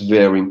it's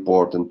very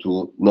important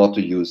to not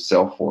to use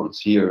cell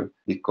phones here,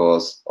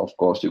 because of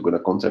course you're going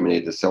to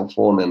contaminate the cell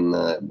phone,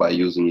 and by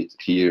using it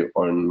here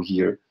or in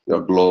here,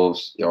 your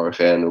gloves, your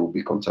hand will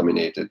be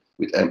contaminated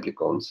with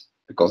amplicons,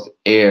 because the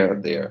air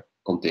there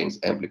contains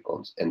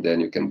amplicons, and then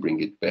you can bring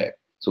it back.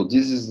 So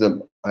this is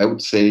the, I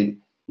would say,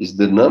 is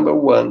the number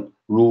one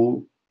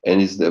rule,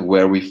 and is the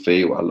where we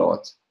fail a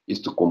lot,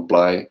 is to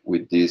comply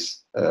with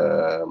these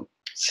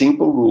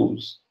simple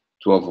rules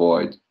to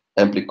avoid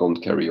amplicon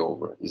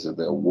carryover. Is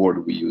the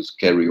word we use,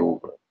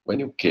 carryover, when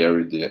you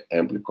carry the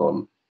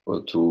amplicon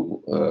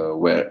to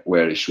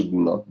where it should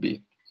not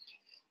be.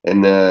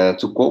 And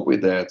to cope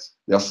with that,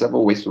 there are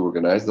several ways to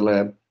organize the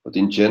lab, but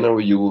in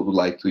general, you would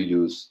like to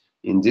use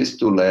in these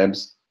two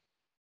labs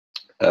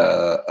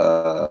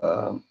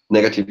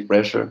negative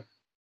pressure.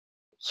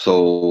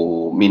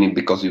 So meaning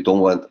because you don't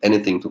want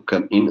anything to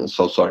come in,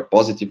 so sorry,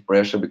 positive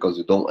pressure because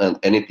you don't want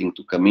anything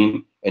to come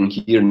in, and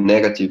here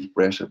negative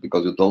pressure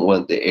because you don't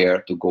want the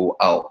air to go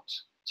out.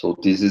 So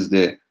this is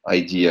the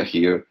idea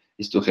here,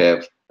 is to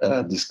have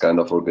this kind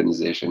of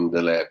organization in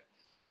the lab.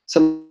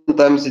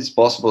 Sometimes it's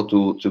possible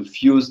to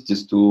fuse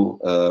these two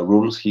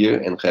rooms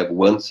here and have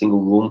one single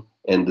room,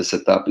 and the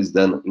setup is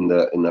done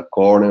in a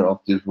corner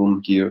of this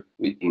room here,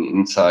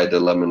 inside a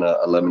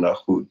laminar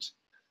hood.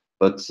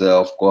 But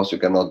of course, you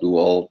cannot do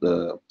all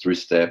the 3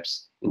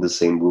 steps in the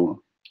same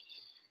room.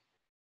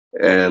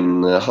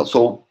 And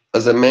so,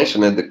 as I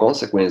mentioned, the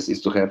consequence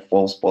is to have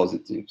false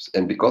positives.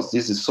 And because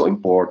this is so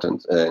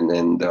important,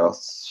 and there are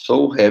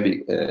so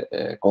heavy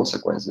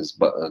consequences,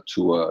 but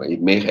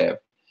it may have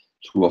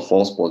to a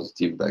false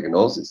positive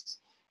diagnosis.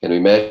 Can you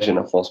imagine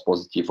a false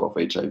positive of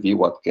HIV?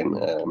 What can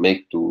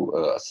make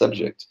to a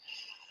subject?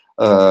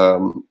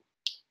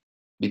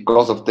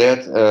 Because of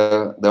that,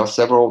 there are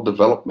several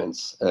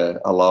developments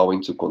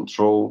allowing to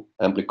control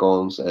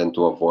amplicons and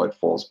to avoid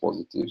false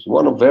positives.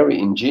 One very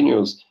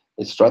ingenious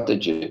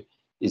strategy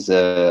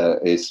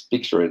is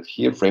pictured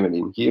here, framed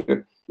in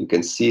here. You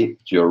can see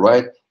to your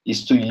right,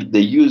 is to the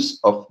use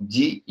of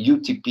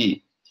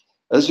DUTP.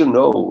 As you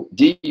know,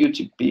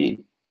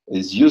 DUTP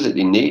is used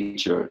in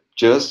nature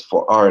just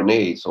for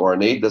RNA. So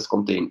RNA does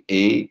contain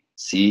A,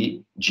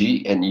 C,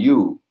 G, and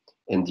U,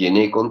 and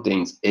DNA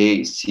contains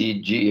A,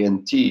 C, G,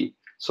 and T.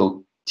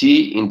 So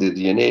T in the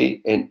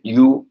DNA and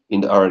U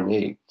in the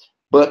RNA.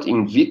 But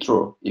in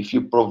vitro, if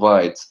you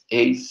provide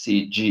A,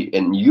 C, G,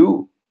 and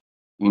U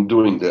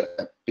during the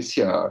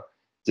PCR,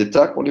 the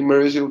Taq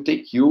polymerase will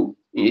take U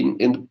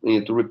in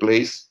to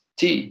replace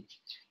T.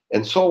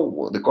 And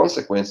so the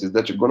consequence is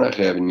that you're going to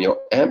have in your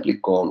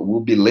amplicon will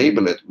be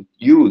labeled with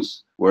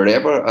U's.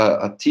 Wherever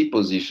a T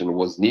position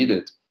was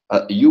needed,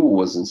 a U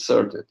was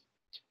inserted.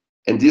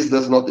 And this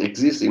does not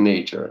exist in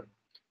nature.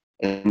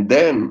 And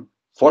then,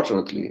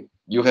 fortunately,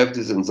 you have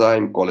this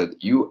enzyme called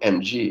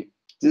UNG.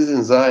 This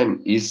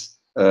enzyme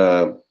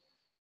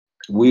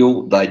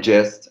will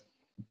digest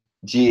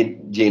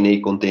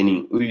DNA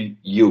containing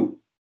U.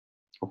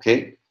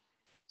 Okay?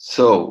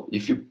 So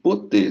if you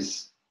put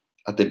this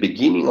at the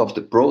beginning of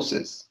the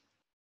process,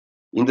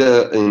 in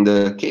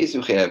the case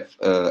you have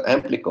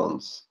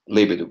amplicons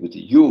labeled with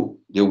U,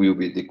 they will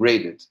be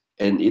degraded,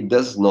 and it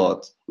does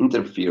not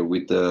interfere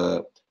with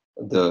the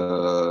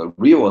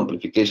real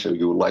amplification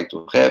you would like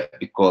to have,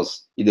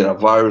 because either a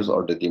virus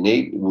or the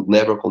DNA would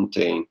never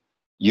contain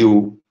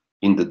U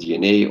in the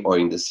DNA or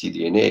in the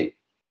cDNA.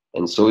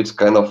 And so it's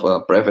kind of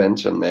a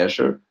prevention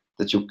measure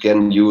that you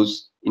can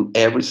use in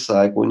every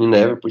cycle and in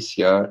every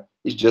PCR,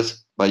 is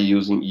just by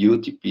using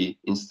UTP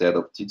instead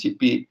of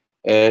TTP,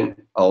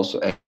 and also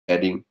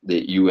adding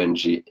the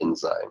UNG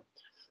enzyme.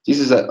 This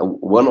is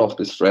one of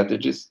the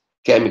strategies,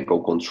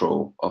 chemical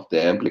control of the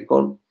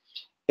amplicon,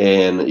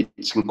 and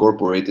it's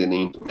incorporated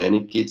into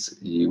many kits.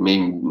 You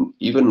may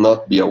even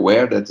not be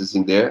aware that it's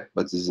in there,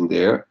 but it's in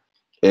there.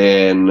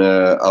 And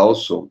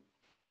also,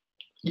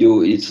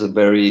 it's a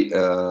very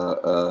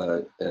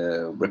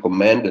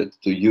recommended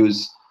to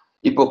use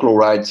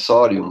hypochlorite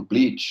sodium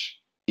bleach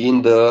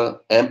in the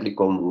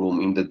amplicon room,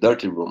 in the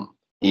dirty room,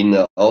 in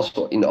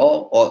also in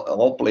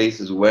all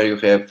places where you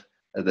have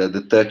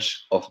the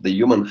touch of the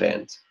human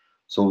hand.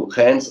 So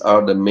hands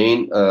are the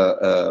main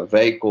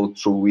vehicle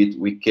through which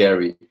we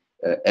carry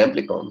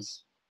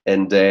amplicons,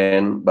 and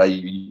then by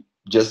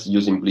just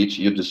using bleach,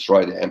 you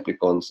destroy the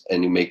amplicons and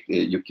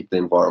you keep the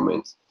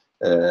environment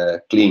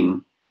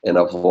clean and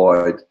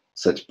avoid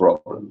such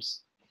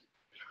problems.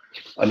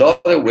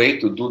 Another way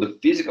to do the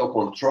physical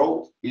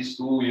control is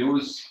to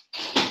use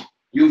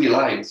UV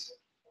light.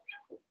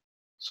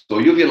 So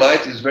UV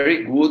light is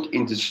very good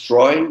in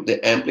destroying the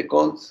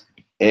amplicons,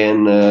 and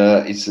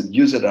it's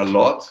used a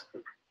lot.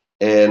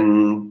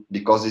 And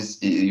because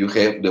you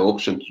have the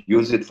option to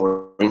use it, for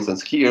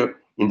instance, here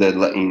in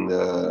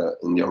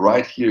your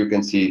right here, you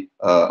can see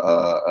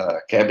a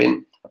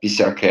cabin, a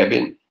PCR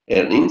cabin,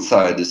 and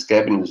inside this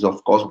cabin is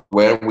of course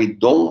where we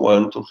don't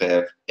want to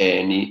have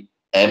any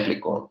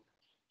amplicon.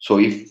 So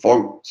if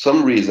for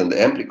some reason the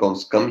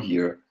amplicons come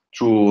here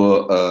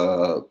through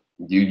the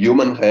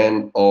human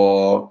hand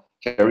or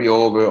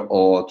carryover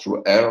or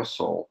through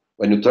aerosol,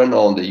 when you turn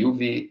on the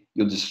UV,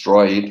 you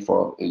destroy it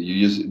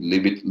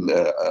leave it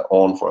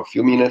on for a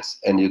few minutes,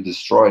 and you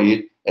destroy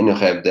it, and you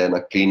have then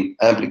a clean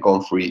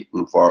amplicon-free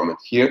environment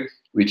here,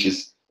 which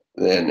is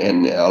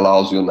and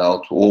allows you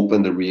now to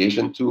open the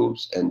reagent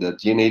tubes and the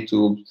DNA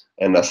tubes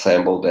and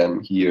assemble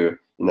them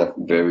here in a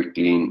very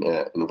clean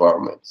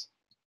environment.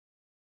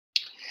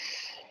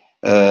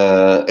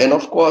 And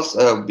of course,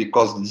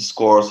 because this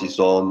course is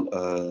on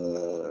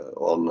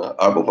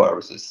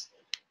arboviruses,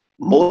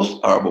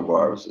 most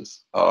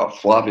arboviruses are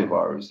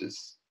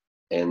flaviviruses,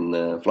 and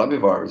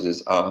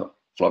flaviviruses are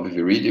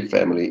Flaviviridae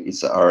family.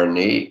 It's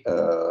RNA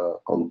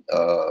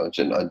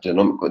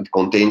genome. It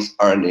contains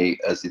RNA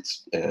as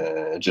its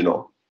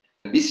genome.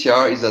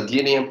 PCR is a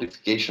DNA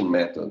amplification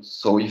method.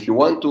 So if you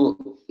want to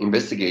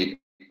investigate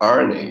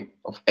RNA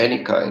of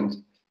any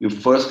kind, you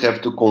first have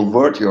to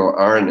convert your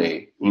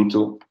RNA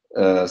into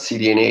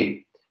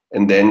cDNA,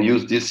 and then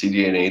use this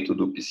cDNA to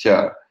do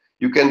PCR.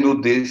 You can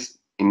do this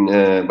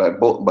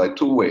by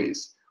two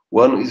ways.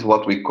 One is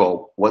what we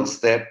call one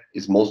step,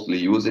 is mostly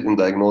used in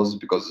diagnosis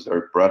because it's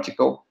very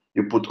practical.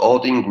 You put all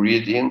the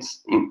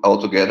ingredients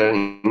all together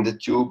in the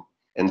tube,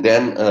 and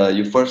then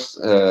you first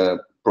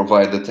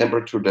provide the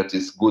temperature that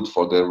is good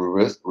for the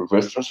reverse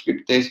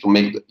transcriptase to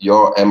make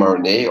your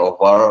mRNA or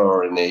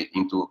viral RNA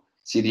into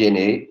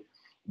cDNA.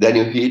 Then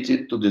you heat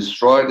it to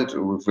destroy the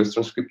reverse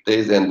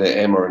transcriptase and the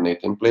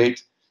mRNA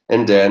template,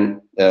 and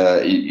then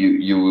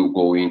you will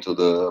go into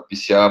the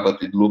PCR,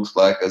 but it looks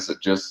like as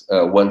just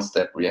a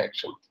one-step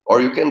reaction. Or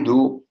you can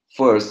do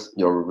first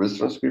your reverse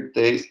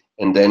transcriptase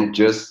and then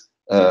just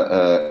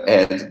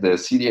add the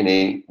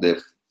cDNA, the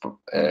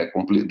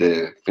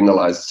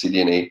finalized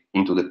cDNA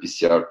into the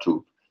PCR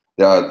tube.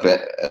 There are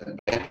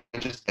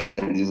advantages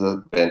and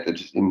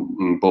disadvantages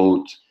in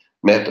both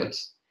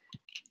methods.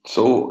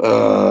 So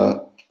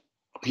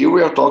here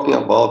we are talking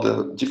about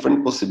the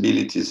different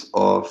possibilities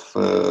of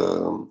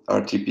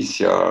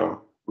RT-PCR,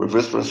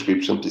 reverse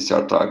transcription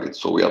PCR targets.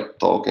 So we are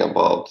talking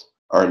about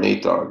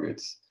RNA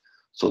targets.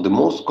 So the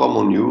most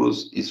common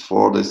use is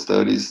for the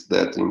studies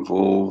that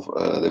involve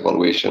the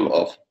evaluation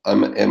of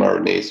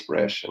mRNA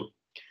expression.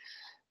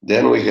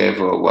 Then we have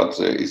what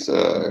is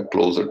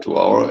closer to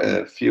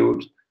our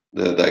field,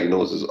 the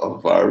diagnosis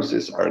of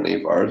viruses,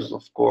 RNA viruses,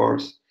 of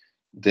course.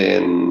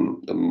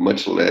 Then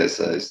much less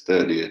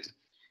studied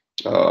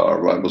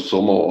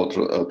ribosomal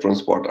or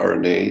transport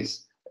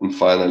RNAs, and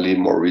finally,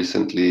 more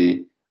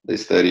recently, the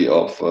study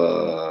of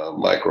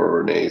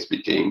microRNAs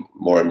became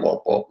more and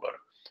more popular.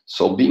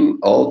 So being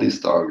all these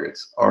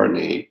targets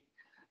RNA,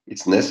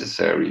 it's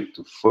necessary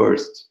to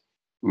first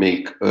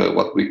make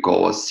what we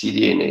call a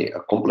cDNA, a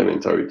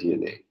complementary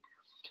DNA,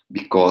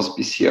 because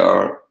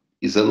PCR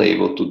is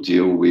unable to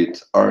deal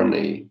with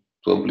RNA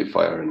to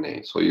amplify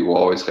RNA. So you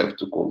always have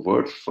to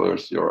convert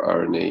first your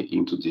RNA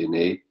into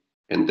DNA,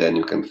 and then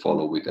you can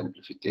follow with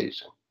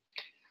amplification.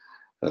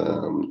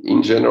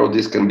 In general,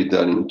 this can be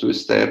done in two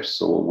steps.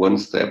 So one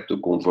step to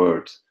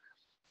convert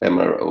the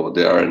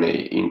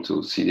RNA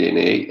into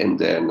cDNA, and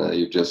then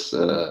you just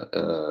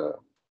add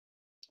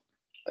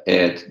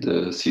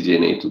the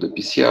cDNA to the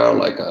PCR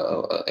like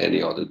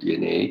any other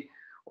DNA.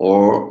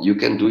 Or you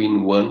can do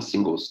in one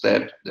single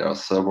step. There are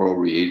several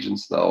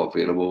reagents now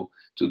available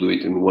to do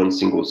it in one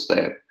single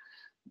step.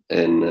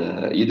 And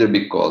either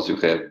because you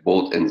have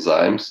both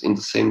enzymes in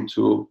the same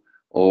tube,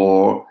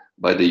 or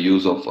by the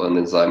use of an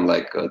enzyme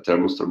like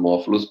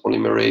thermosthermophilus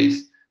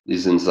polymerase.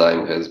 This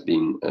enzyme has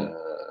been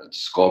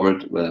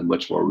discovered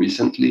much more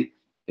recently,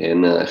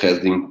 and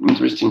has the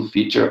interesting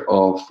feature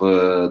of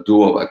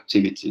dual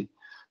activity.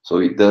 So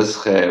it does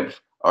have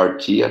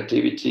RT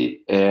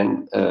activity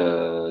and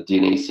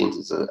DNA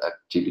synthesis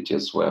activity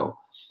as well.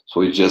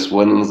 So it's just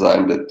one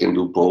enzyme that can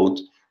do both,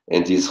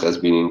 and this has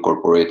been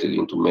incorporated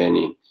into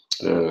many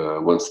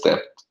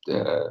one-step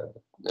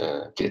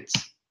kits.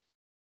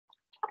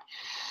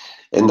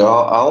 And there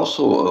are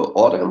also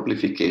other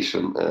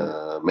amplification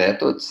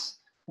methods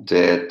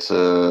that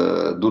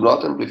do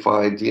not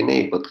amplify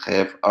DNA, but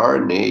have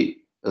RNA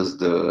as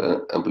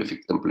the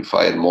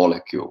amplified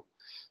molecule.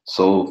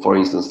 So, for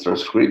instance,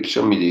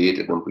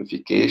 transcription-mediated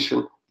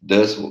amplification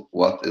does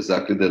what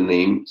exactly the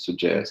name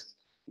suggests.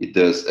 It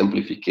does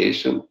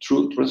amplification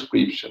through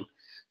transcription.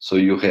 So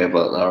you have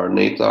an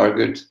RNA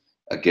target,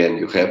 Again,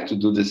 you have to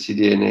do the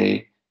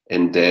cDNA,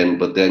 and then,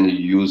 but then you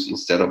use,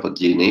 instead of a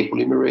DNA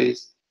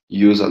polymerase,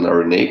 you use an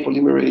RNA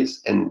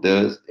polymerase,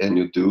 and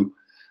you do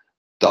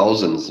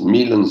thousands,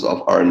 millions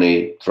of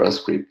RNA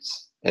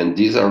transcripts. And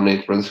these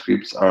RNA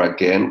transcripts are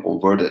again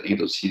converted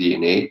into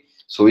cDNA.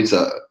 So it's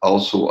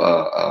also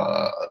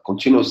a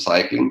continuous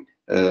cycling,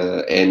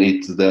 and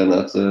it's done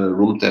at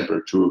room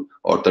temperature,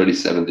 or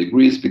 37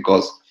 degrees,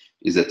 because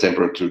it's a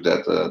temperature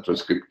that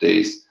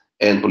transcriptase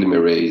and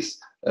polymerase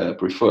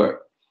prefer.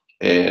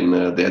 And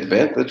the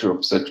advantage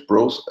of such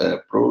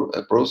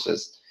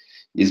process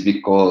is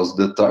because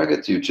the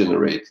target you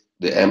generate,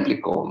 the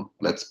amplicon,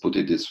 let's put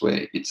it this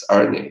way, it's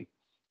RNA,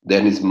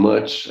 then is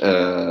much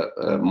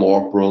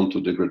more prone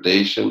to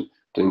degradation,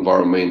 to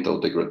environmental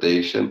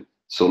degradation,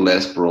 so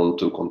less prone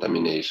to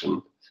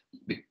contamination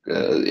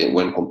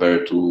when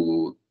compared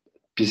to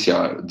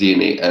PCR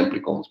DNA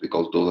amplicons,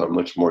 because those are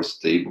much more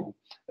stable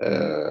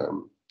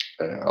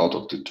out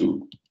of the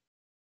two.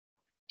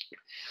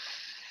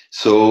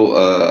 So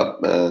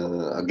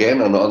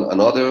again,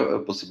 another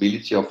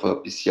possibility of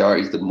PCR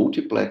is the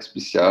multiplex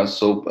PCR.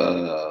 So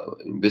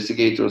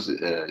investigators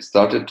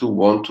started to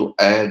want to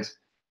add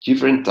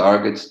different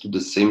targets to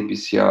the same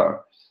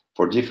PCR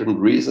for different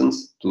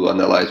reasons, to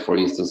analyze, for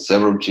instance,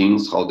 several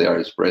genes, how they are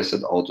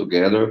expressed all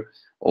together,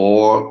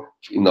 or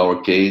in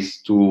our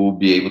case, to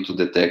be able to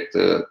detect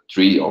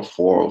 3 or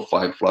 4 or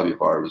 5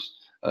 flavivirus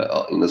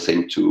in the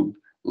same tube,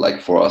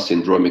 like for a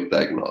syndromic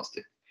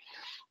diagnostic.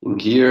 In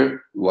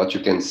here, what you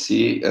can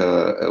see,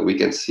 we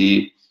can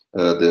see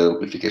the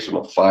amplification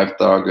of 5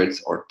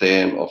 targets, or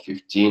 10, or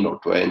 15, or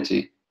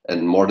 20,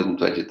 and more than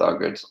 20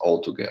 targets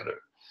altogether.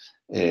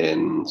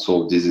 And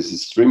so this is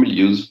extremely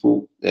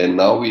useful. And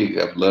now we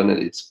have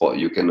learned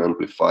you can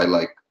amplify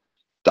like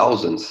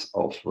thousands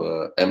of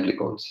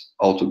amplicons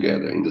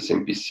altogether in the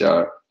same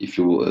PCR if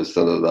you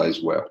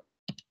standardize well.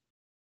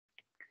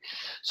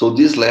 So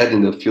this led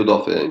in the field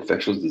of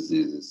infectious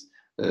diseases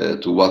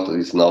to what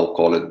is now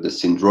called the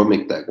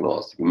syndromic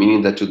diagnostic,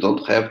 meaning that you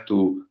don't have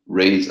to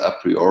raise a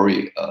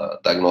priori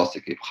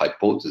diagnostic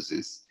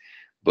hypothesis,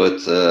 but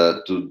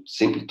to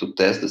simply to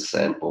test the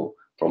sample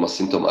from a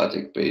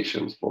symptomatic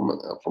patient,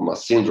 from a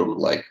syndrome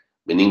like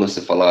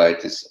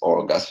meningoencephalitis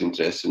or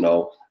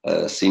gastrointestinal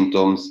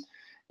symptoms,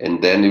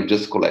 and then you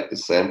just collect the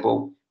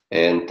sample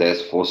and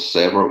test for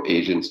several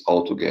agents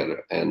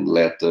altogether, and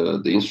let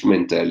the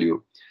instrument tell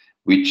you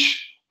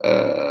which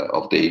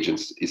of the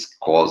agents is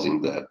causing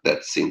that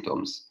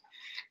symptoms.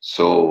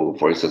 So,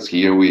 for instance,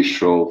 here we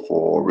show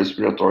for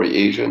respiratory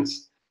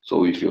agents.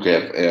 So if you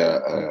have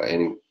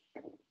any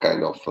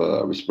kind of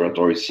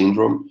respiratory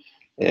syndrome,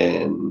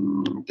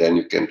 and then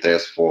you can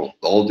test for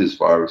all these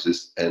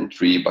viruses and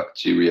 3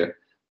 bacteria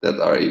that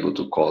are able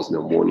to cause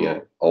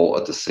pneumonia all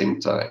at the same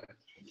time.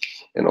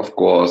 And of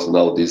course,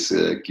 now these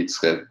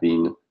kits have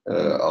been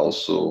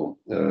also,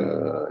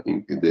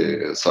 in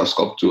the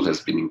SARS-CoV-2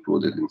 has been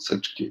included in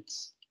such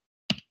kits.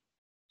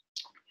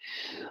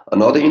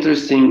 Another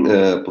interesting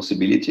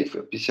possibility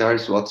for PCR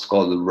is what's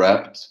called the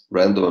rapid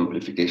random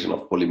amplification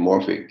of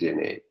polymorphic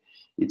DNA.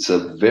 It's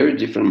a very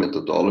different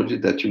methodology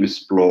that you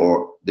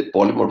explore the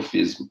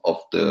polymorphism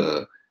of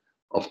the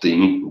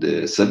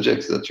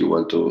subjects that you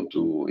want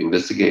to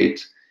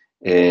investigate,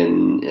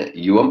 and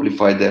you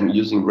amplify them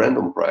using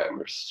random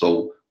primers.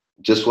 So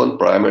just one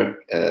primer,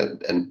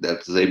 and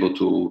that's able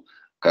to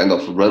kind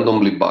of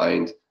randomly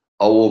bind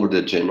all over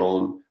the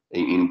genome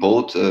in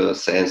both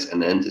sense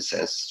and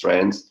antisense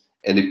strands,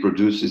 and it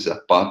produces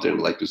a pattern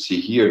like you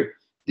see here.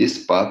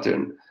 This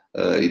pattern,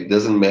 it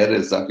doesn't matter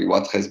exactly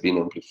what has been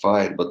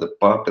amplified, but the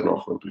pattern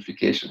of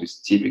amplification is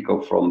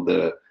typical from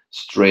the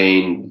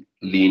strain,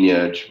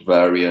 lineage,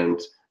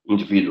 variant,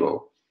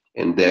 individual.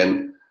 And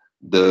then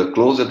the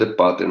closer the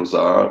patterns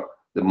are,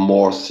 the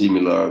more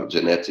similar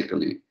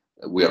genetically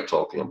we are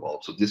talking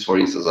about. So this, for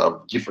instance,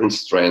 are different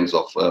strands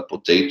of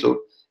potato,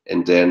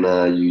 and then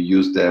you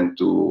use them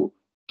to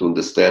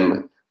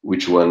understand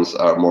which ones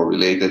are more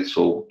related,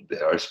 so they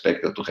are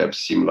expected to have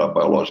similar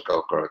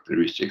biological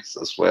characteristics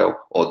as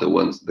well, or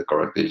the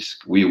characteristics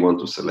we want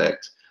to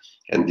select.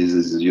 And this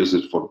is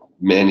used for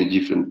many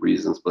different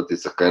reasons, but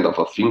it's a kind of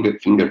a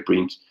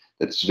fingerprint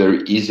that's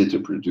very easy to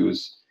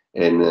produce,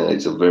 and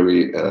it's a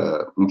very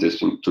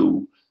interesting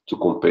tool to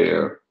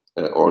compare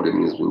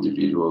organisms,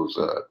 individuals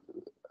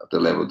at the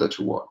level that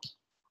you want.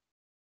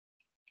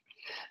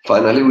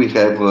 Finally, we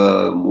have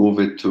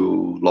moved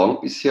to long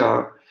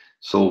PCR.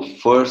 So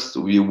first,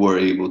 we were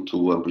able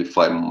to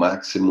amplify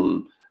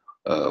maximum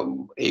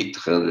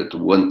 800 to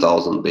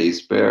 1,000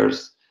 base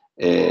pairs,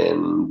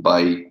 and by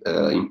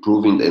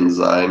improving the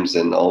enzymes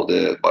and all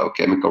the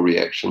biochemical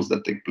reactions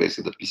that take place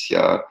in the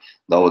PCR,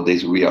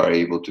 nowadays we are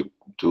able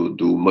to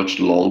do much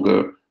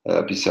longer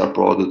PCR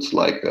products,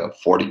 like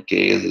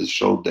 40K as is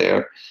shown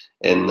there.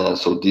 And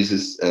so this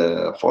is,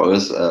 for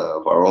us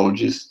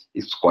virologists,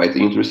 it's quite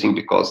interesting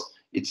because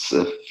it's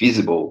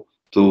feasible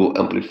to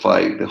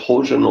amplify the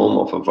whole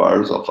genome of a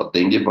virus, of a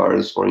dengue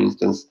virus, for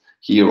instance,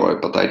 here, or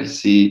hepatitis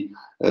C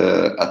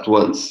at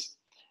once.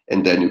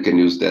 And then you can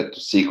use that to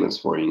sequence,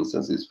 for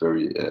instance. It's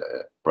very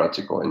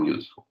practical and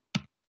useful.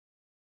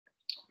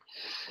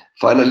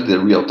 Finally, the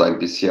real-time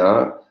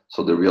PCR.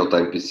 So the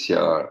real-time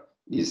PCR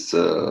is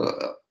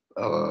a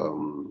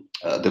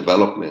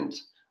development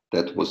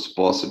that was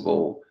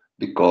possible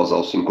because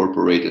also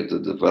incorporated the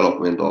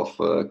development of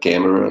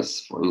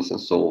cameras, for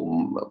instance,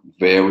 so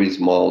very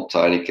small,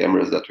 tiny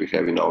cameras that we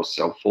have in our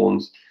cell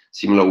phones.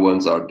 Similar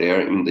ones are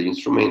there in the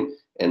instrument,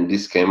 and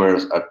these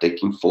cameras are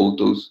taking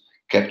photos,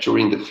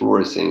 capturing the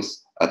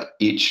fluorescence at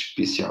each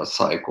PCR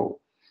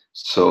cycle.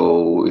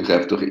 So you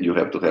have to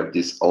have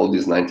all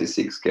these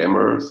 96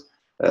 cameras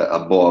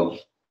above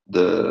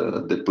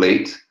the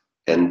plate,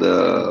 and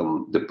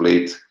the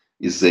plate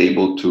is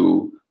able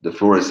to, the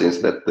fluorescence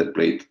that the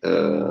plate,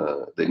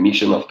 the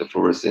emission of the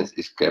fluorescence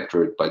is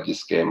captured by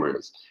these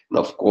cameras. And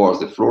of course,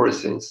 the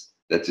fluorescence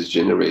that is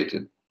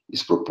generated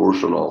is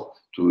proportional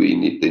to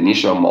the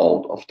initial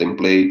amount of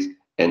template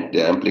and the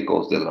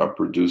amplicons that are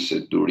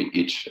produced during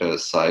each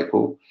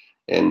cycle.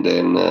 And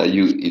then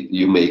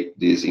you make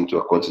this into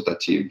a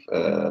quantitative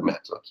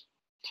method.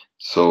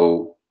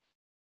 So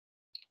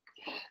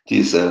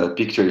this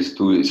picture is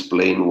to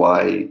explain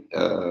why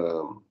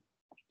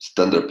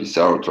standard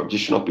PCR or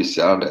traditional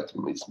PCR that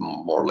is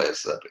more or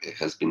less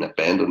has been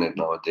abandoned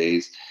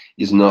nowadays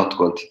is not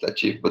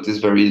quantitative, but it's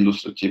very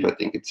illustrative. I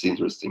think it's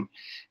interesting.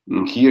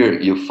 Here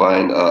you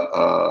find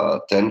a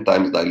 10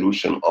 times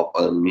dilution of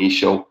an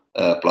initial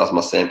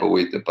plasma sample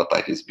with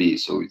hepatitis B.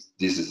 So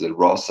this is a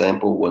raw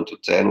sample, 1 to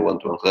 10, 1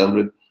 to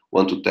 100,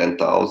 1 to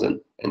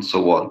 10,000, and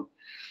so on.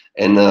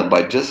 And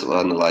by just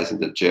analyzing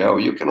the gel,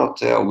 you cannot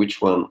tell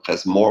which one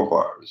has more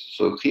virus.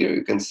 So here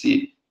you can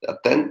see a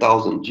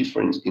 10,000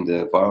 difference in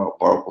the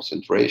viral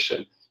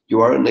concentration. You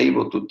are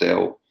unable to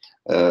tell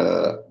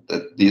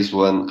that this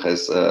one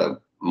has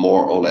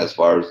more or less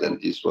virus than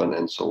this one,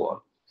 and so on.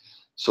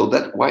 So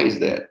why is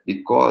that?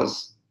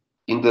 Because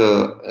in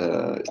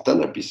the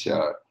standard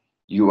PCR,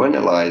 you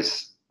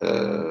analyze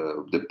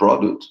the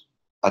product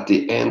at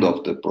the end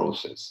of the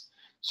process.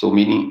 So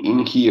meaning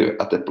in here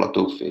at the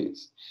plateau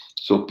phase.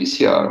 So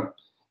PCR,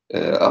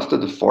 after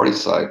the 40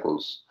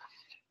 cycles,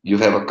 you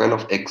have a kind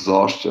of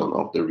exhaustion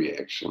of the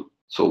reaction.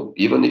 So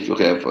even if you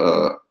have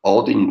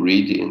all the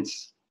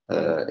ingredients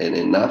and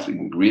enough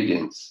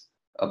ingredients,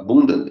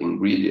 abundant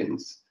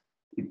ingredients,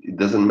 it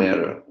doesn't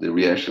matter. The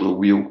reaction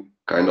will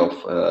kind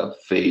of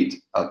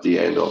fade at the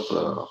end of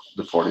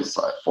the 40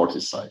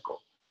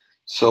 cycle.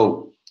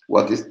 So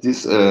what is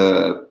this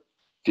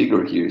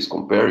figure here is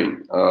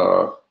comparing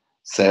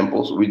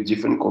samples with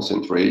different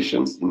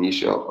concentrations,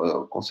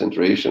 initial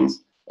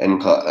concentrations,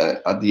 and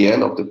at the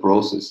end of the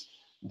process,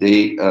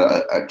 they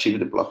achieve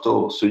the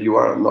plateau. So you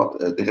are not,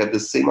 they have the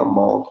same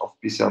amount of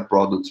PCR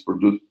products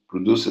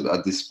produced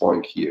at this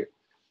point here.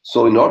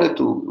 So in order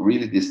to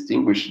really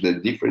distinguish the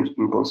difference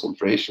in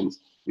concentrations,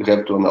 you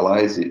have to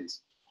analyze it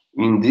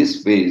in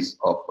this phase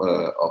of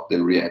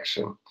the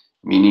reaction,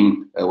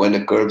 meaning when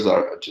the curves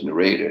are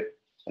generated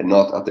and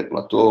not at the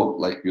plateau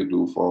like you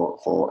do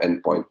for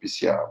endpoint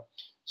PCR.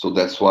 So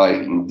that's why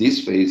in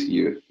this phase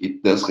here,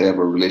 it does have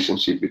a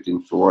relationship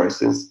between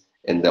fluorescence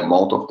and the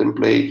amount of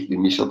template, the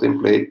initial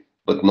template,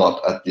 but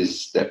not at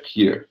this step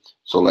here.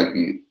 So like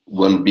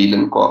 1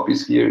 billion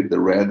copies here, the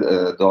red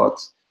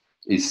dots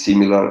is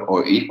similar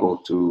or equal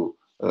to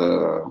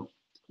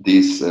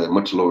this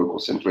much lower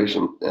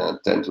concentration,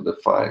 10 to the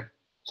 5.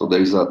 So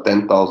there is a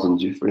 10,000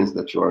 difference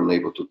that you are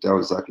unable to tell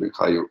exactly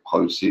how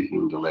you see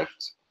in the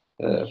left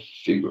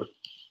figure.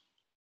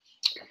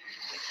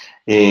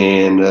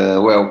 And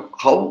well,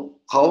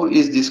 how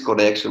is this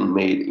connection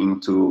made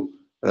into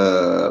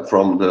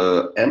from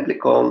the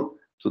amplicon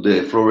to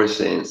the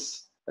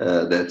fluorescence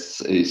that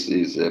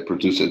is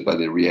produced by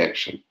the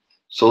reaction?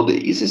 So the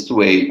easiest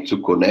way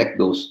to connect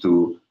those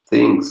two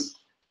things,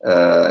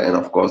 and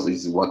of course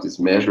this is what is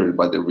measured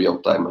by the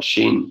real-time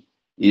machine,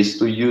 is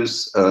to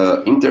use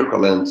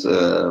intercalent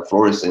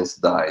fluorescence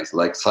dyes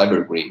like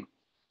cybergreen.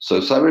 So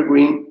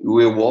cybergreen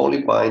will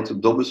only bind to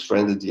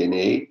double-stranded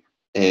DNA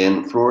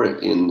and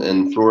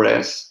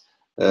fluoresce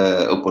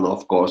upon,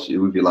 of course,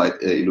 UV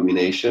light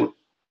illumination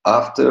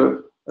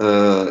after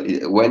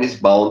when it's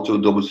bound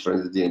to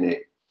double-stranded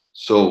DNA.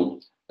 So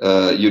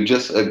you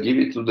just give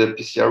it to the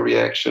PCR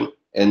reaction,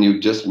 and you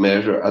just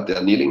measure at the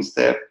annealing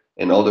step,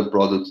 and all the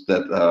products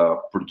that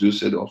are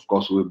produced, of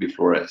course, will be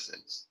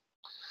fluorescent.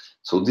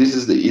 So this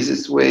is the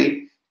easiest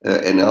way,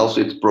 and also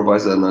it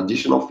provides an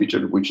additional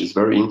feature which is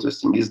very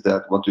interesting, is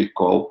that what we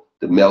call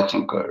the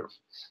melting curve.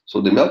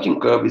 So the melting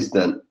curve is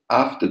done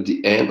after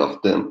the end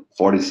of the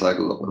 40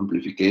 cycles of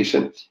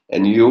amplification,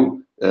 and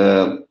you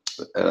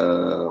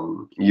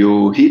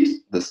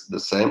heat the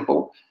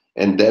sample,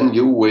 and then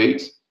you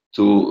wait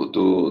to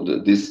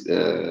this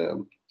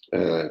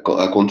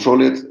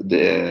controlled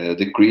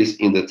decrease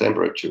in the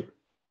temperature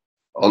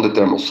on the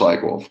thermal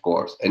cycle, of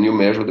course, and you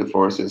measure the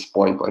fluorescence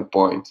point by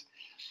point.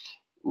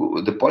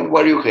 The point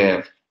where you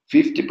have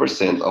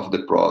 50% of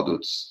the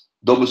products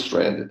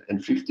double-stranded and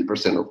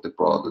 50% of the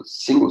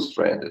products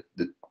single-stranded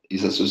that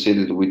is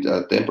associated with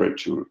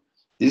temperature.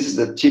 This is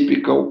the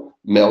typical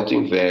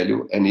melting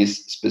value and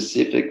is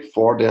specific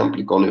for the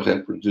amplicon you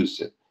have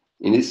produced.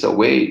 And it's a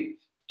way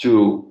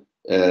to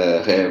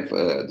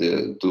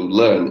to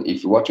learn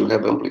if what you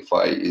have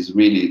amplified is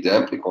really the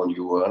amplicon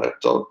you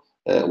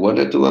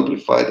wanted to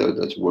amplify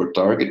that you were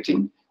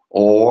targeting,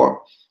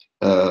 or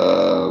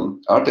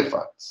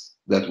artifacts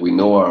that we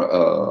know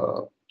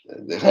are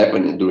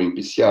happening during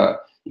PCR.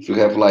 If you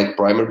have like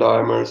primer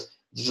dimers,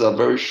 these are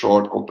very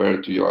short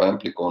compared to your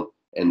amplicon,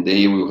 and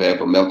they will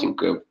have a melting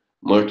curve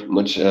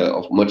much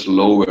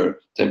lower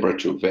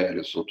temperature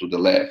value, so to the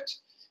left.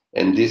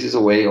 And this is a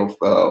way of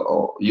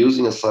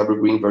using a cyber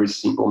green, very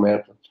simple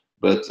method,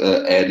 but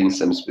adding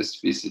some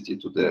specificity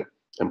to the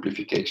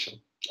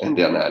amplification and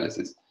the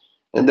analysis.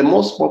 And the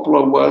most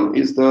popular one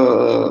is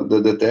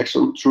the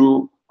detection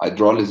through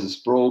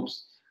hydrolysis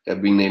probes,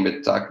 have been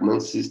named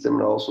Tachman system.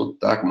 And also,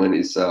 Tachman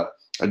is a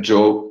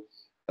joke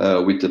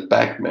with the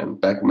Pac-Man.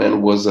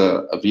 Pac-Man was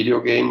a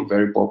video game,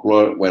 very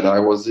popular when I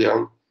was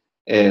young,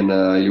 and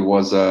it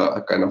was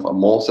a kind of a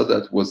monster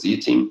that was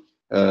eating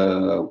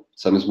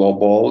some small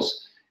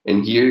balls.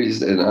 And here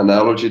is an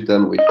analogy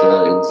done with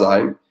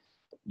enzyme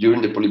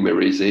during the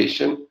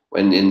polymerization.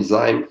 When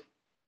enzyme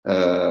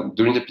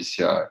during the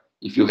PCR,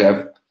 if you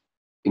have,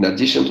 in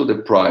addition to the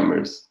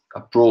primers,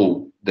 a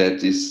probe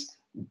that is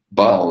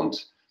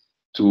bound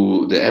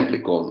to the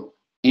amplicon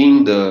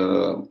in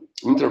the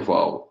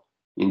interval,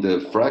 in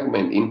the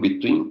fragment in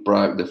between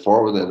the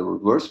forward and the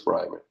reverse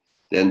primer,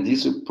 then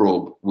this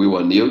probe will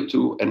anneal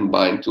to and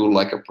bind to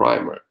like a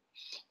primer.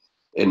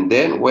 And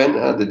then when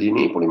the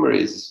DNA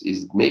polymerase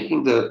is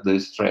making the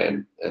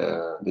strand,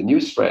 the new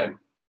strand,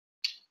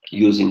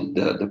 using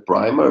the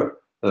primer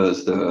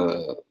as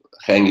the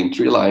hanging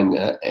tree-line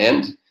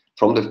end,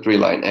 from the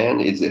tree-line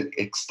end, it's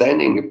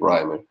extending the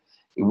primer.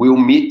 It will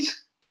meet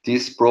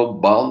this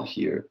probe bound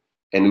here,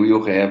 and we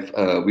will have,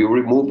 we will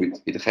remove it.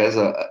 It has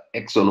a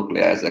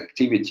exonuclease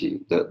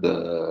activity, the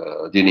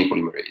DNA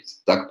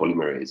polymerase, Taq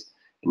polymerase.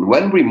 And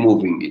when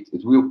removing it,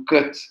 it will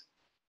cut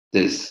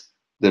the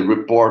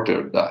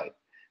reporter dye.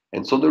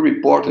 And so the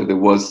reporter that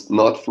was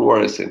not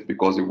fluorescent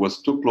because it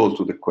was too close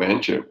to the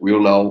quencher will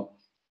now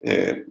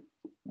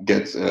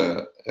get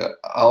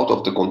out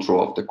of the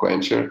control of the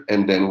quencher,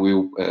 and then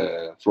will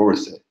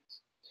fluoresce.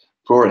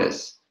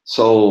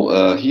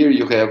 So here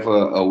you have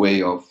a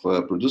way of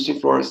producing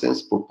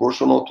fluorescence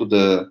proportional to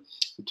the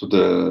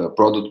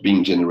product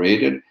being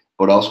generated,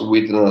 but also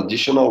with an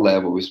additional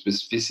level of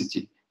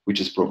specificity, which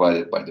is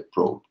provided by the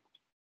probe.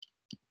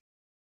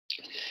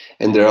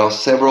 And there are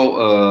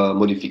several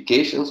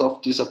modifications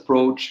of this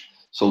approach.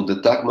 So the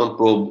Tachman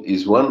probe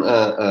is one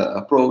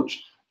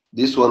approach.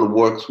 This one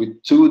works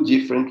with two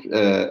different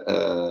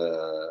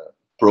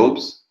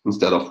probes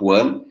instead of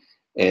one.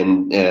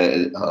 And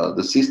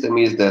the system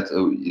is that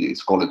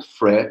it's called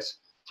FRET,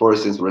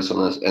 fluorescence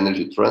resonance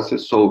energy transfer.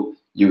 So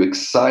you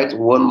excite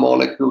one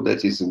molecule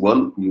that is in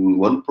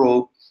one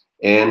probe,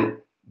 and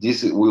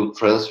this will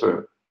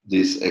transfer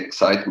this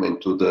excitement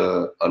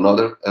to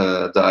another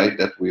dye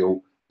that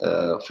will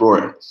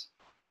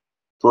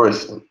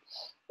fluorescent,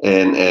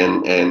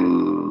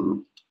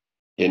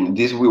 and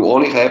this will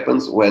only happen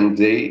when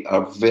they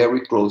are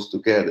very close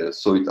together.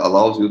 So it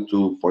allows you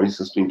to, for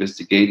instance, to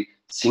investigate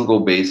single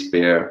base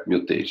pair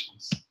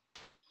mutations.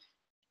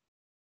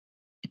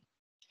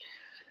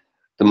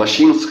 The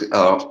machines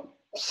are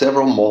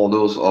several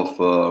models of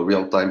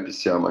real-time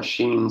PCR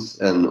machines,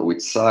 and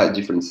with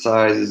different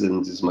sizes,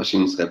 and these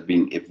machines have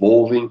been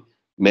evolving,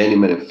 many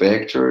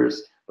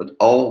manufacturers, but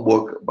all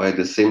work by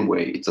the same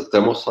way. It's a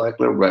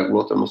thermocycler,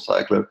 regular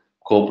thermocycler,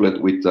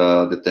 coupled with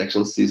a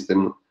detection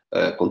system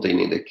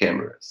containing the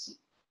cameras.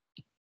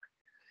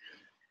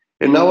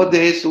 And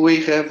nowadays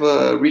we have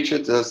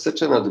reached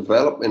such a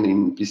development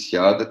in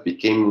PCR that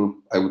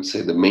became, I would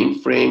say, the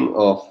mainframe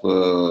of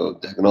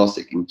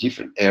diagnostic in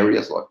different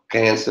areas, like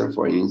cancer,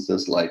 for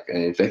instance, like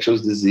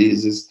infectious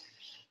diseases.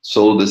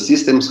 So the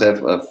systems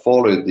have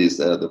followed this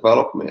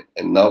development,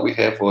 and now we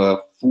have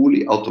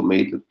fully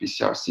automated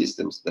PCR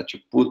systems that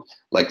you put,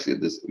 like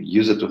this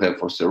user to have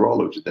for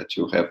serology, that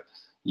you have,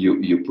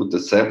 you put the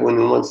sample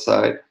on one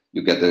side,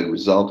 you get the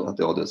result at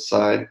the other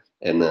side,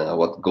 and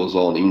what goes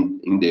on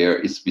in there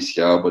is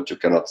PCR, but you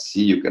cannot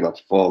see, you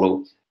cannot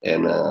follow,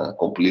 and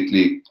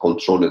completely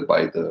controlled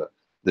by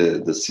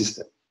the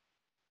system.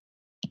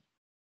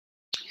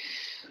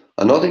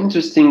 Another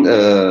interesting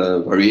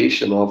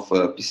variation of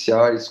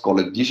PCR is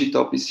called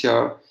digital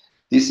PCR.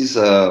 This is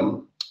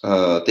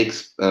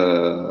takes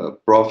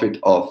profit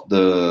of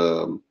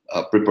the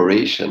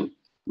preparation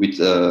with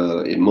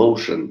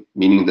emotion,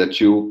 meaning that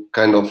you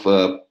kind of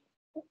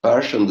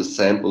partition the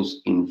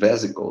samples in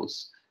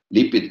vesicles,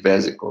 lipid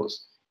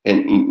vesicles,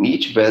 and in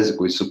each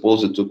vesicle is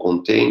supposed to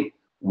contain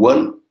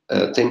one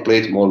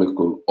template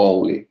molecule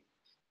only,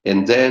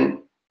 and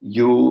then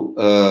you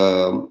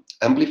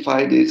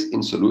amplify this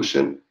in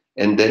solution,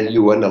 and then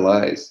you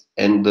analyze,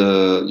 and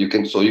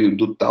you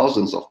do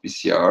thousands of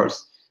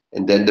PCRs,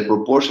 and then the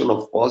proportion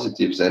of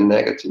positives and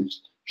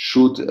negatives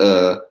should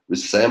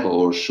resemble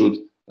or should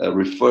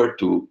refer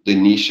to the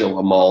initial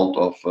amount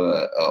of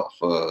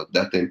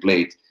that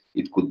template.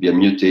 It could be a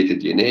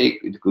mutated DNA,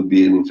 it could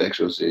be an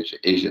infectious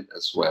agent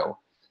as well.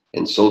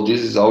 And so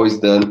this is always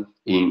done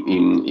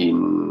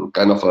in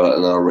kind of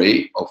an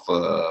array of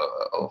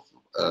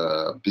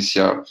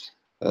PCR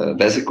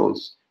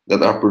vesicles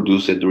that are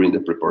produced during the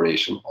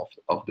preparation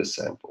of the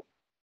sample.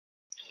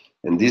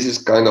 And this is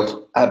kind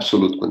of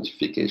absolute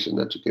quantification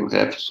that you can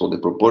have. So the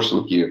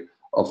proportion here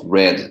of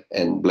red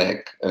and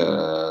black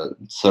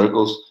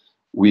circles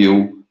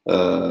will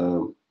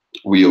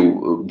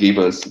give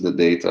us the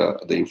data,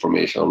 the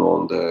information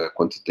on the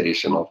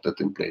quantitation of the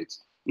templates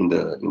in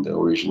the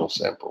original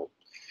sample.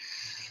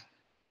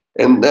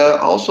 And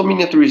also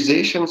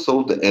miniaturization.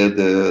 So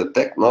the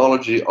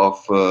technology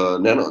of the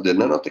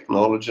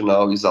nanotechnology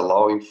now is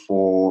allowing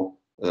for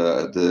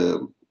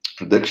the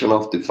production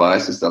of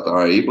devices that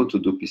are able to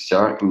do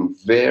PCR in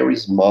very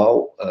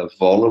small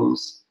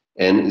volumes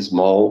and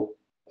small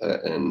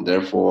and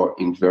therefore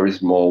in very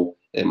small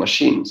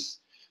machines.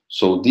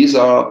 So these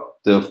are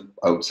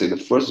I would say the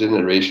first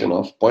generation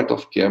of point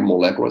of care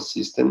molecular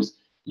systems.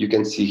 You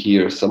can see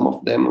here some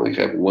of them. We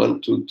have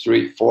 1, 2,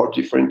 3, 4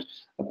 different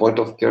point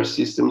of care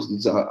systems.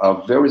 These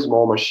are very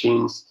small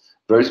machines,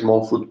 very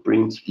small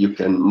footprint. You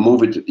can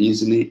move it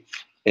easily,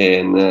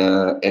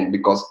 and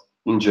because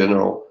in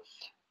general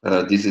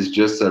this is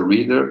just a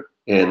reader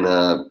and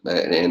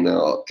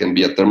can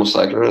be a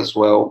thermocycler as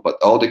well.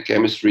 But all the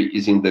chemistry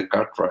is in the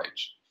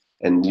cartridge,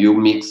 and you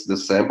mix the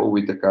sample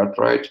with the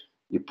cartridge.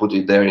 You put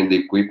it there in the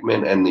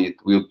equipment, and it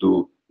will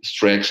do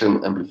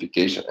extraction,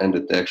 amplification, and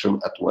detection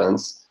at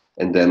once,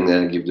 and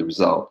then give the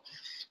result.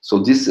 So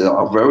these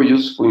are very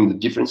useful in the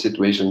different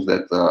situations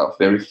that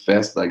very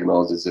fast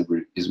diagnosis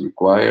is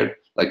required,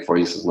 like for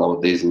instance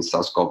nowadays in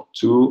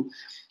SARS-CoV-2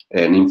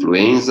 and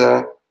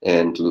influenza,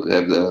 and to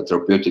have the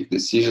therapeutic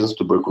decisions,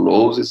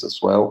 tuberculosis as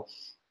well.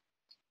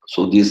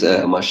 So these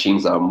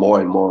machines are more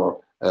and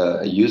more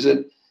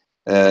used.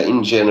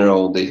 In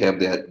general, they have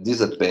the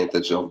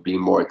disadvantage of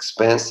being more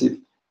expensive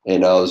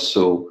and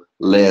also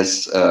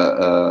less,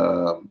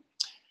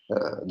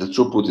 the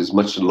throughput is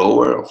much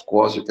lower. Of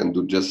course, you can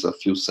do just a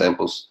few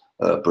samples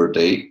per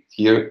day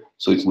here,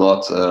 so it's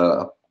not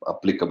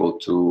applicable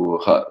to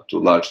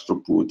large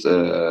throughput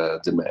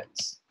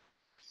demands.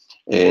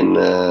 And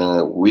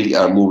we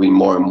are moving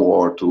more and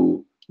more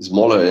to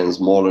smaller and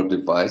smaller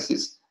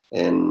devices,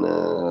 and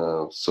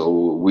so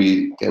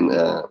we can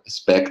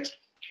expect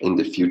in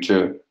the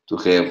future to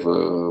have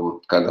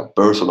kind of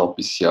personal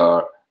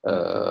PCR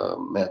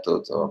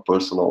methods or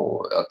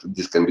personal.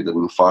 This can be done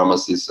in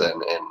pharmacies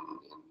and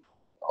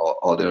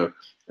other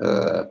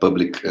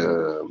public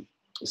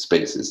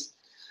spaces.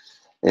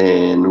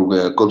 And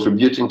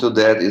contributing to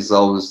that is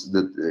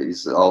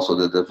also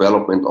the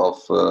development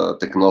of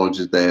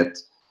technologies that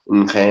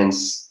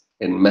enhance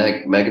and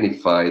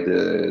magnify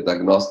the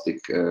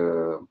diagnostic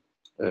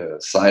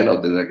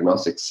signal, the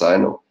diagnostic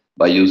signal,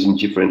 by using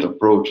different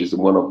approaches.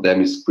 One of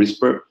them is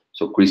CRISPR.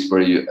 So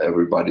CRISPR,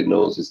 everybody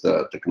knows, is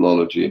the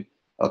technology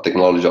of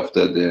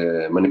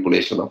the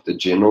manipulation of the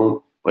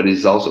genome, but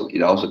it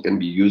also can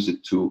be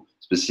used to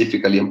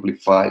specifically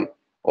amplify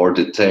or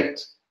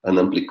detect an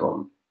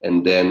amplicon,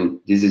 and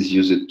then this is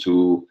used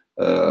to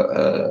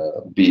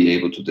be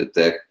able to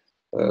detect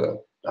a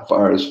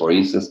virus, for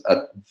instance,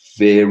 at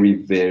very,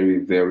 very,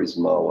 very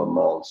small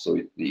amounts. So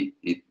the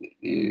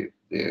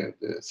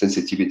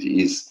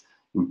sensitivity is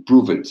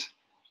improved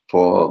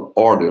for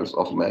orders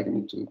of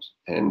magnitude,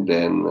 and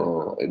then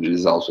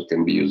it also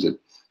can be used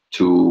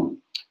to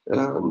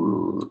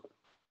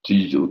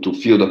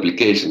field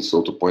applications,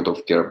 so to point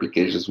of care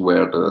applications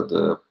where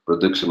the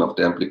production of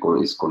the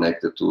amplicon is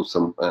connected to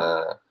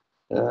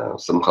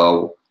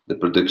somehow the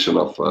production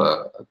of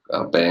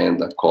a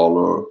band, a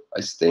color,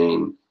 a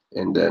stain,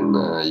 and then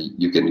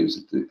you can use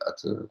it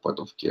at a point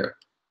of care.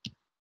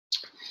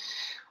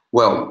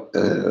 Well,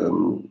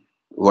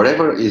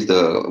 whatever is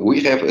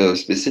we have a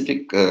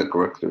specific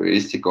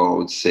characteristic, or I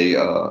would say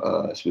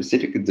a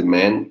specific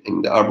demand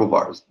in the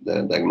arbovirus,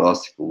 the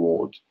diagnostic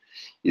world,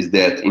 is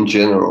that in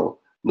general,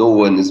 no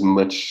one is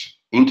much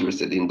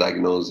interested in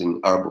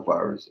diagnosing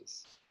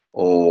arboviruses,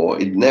 or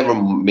it never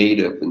made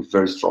a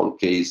very strong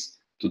case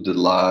to the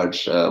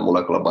large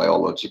molecular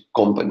biology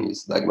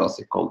companies,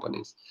 diagnostic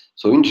companies.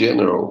 So in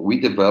general, we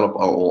develop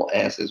our own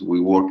assays. We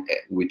work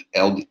with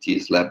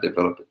LDTs, lab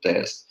developed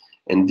tests,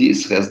 and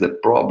this has the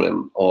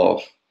problem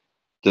of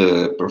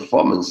the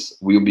performance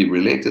will be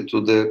related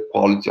to the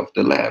quality of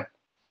the lab.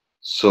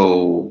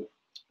 So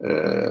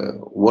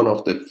one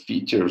of the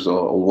features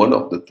or one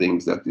of the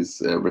things that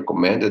is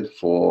recommended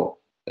for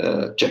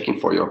checking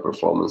for your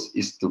performance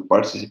is to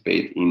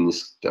participate in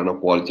external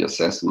quality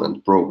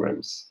assessment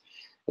programs.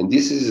 And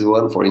this is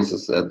one, for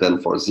instance, done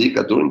for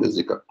Zika during the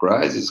Zika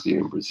crisis here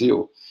in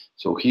Brazil.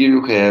 So here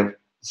you have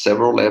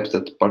several labs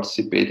that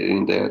participated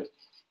in that.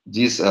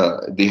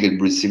 They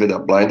had received a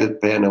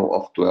blinded panel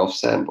of 12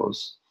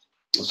 samples.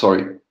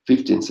 Sorry,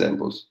 15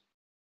 samples.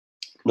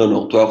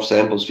 No, 12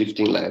 samples,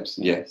 15 labs,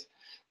 yes.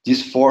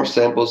 These 4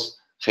 samples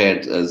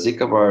had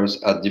Zika virus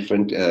at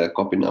different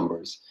copy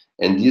numbers,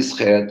 and these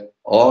had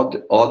all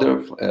the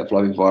other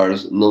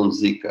flavivirus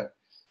non-Zika.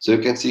 So you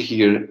can see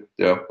here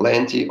there are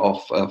plenty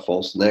of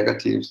false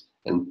negatives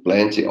and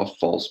plenty of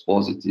false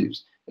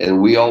positives,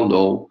 And we all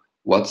know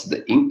what's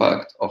the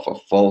impact of a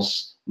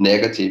false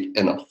negative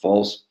and a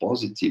false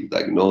positive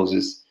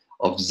diagnosis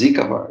of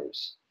Zika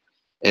virus.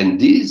 And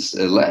these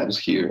labs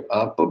here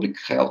are public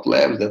health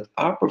labs that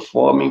are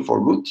performing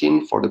for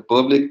routine for the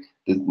public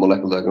the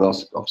molecular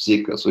diagnostic of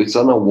Zika. So it's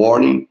on a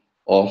warning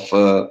of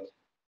the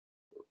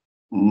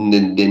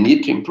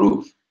need to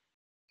improve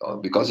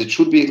because it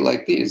should be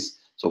like this.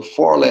 So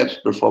 4 labs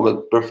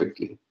performed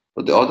perfectly,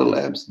 but the other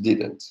labs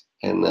didn't.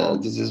 And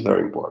this is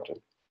very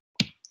important.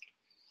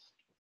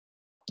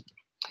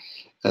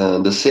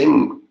 The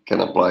same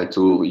can apply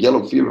to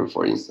yellow fever,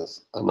 for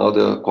instance.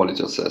 Another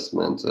quality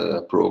assessment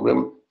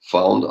program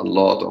found a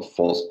lot of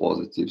false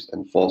positives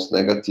and false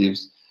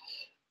negatives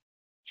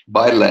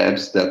by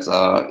labs that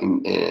are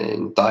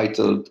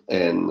entitled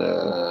and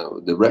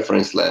the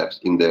reference labs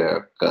in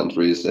their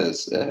countries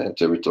as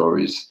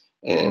territories.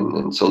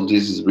 And so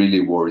this is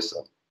really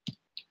worrisome.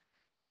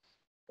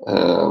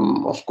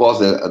 Of course,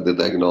 the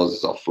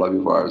diagnosis of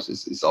flavivirus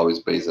is always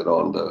based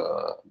on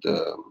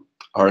the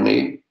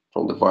RNA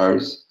from the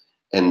virus,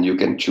 and you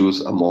can choose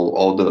among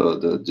all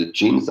the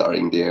genes that are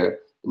in there.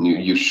 And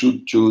you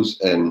should choose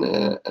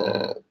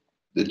the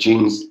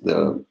genes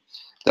that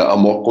are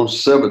more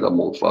conserved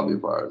among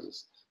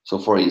flaviviruses. So,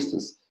 for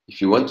instance,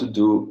 if you want to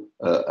do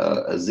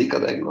a Zika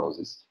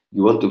diagnosis,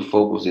 you want to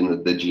focus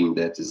in the gene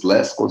that is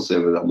less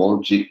conserved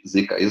among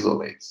Zika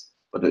isolates,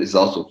 but it is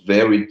also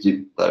very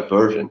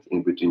divergent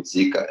in between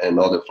Zika and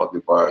other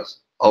flavivirus,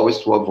 always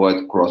to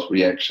avoid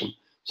cross-reaction.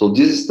 So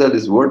these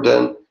studies were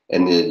done,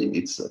 and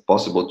it's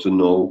possible to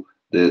know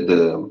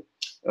the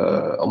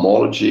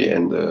homology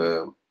and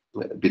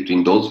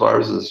between those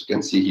viruses. As you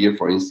can see here,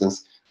 for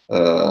instance,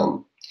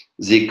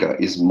 Zika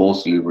is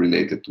mostly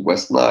related to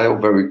West Nile,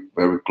 very,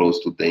 very close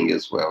to dengue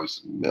as well.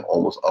 It's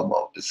almost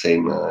about the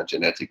same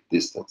genetic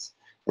distance,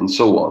 and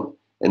so on.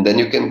 And then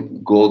you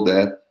can go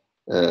there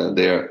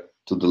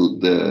to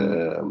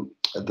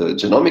the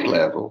genomic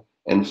level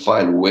and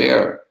find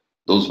where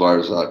those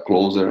viruses are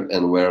closer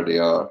and where they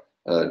are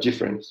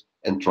different,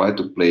 and try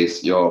to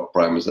place your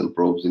primers and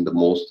probes in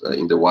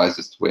the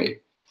wisest way.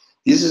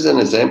 This is an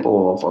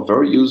example of a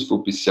very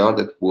useful PCR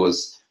that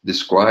was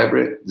described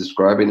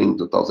in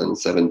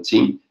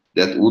 2017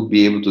 that would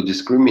be able to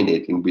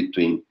discriminate in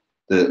between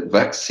the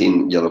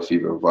vaccine yellow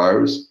fever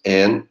virus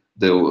and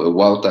the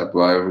wild type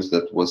virus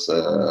that was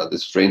the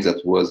strains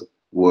that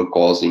were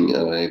causing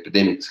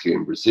epidemics here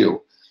in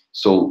Brazil.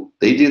 So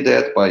they did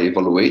that by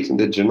evaluating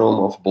the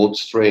genome of both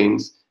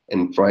strains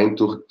and trying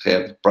to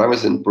have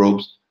primers and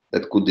probes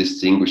that could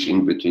distinguish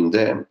in between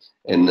them.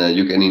 And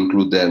you can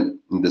include them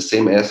in the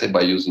same assay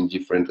by using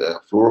different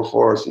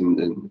fluorophores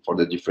for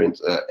the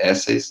different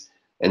assays.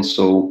 And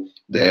so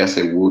the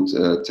assay would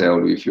tell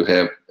you if you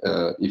have,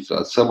 if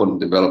someone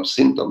develops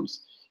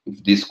symptoms,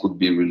 if this could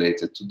be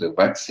related to the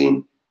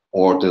vaccine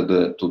or to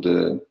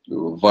the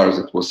virus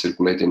that was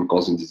circulating and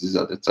causing disease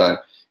at the time.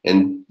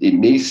 And it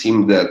may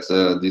seem that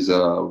these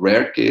are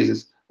rare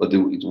cases, but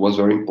it was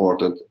very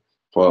important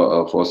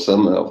for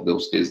some of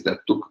those cases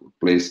that took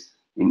place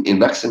in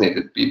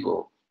vaccinated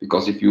people,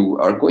 because if you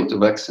are going to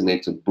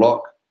vaccinate to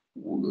block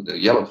the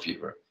yellow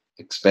fever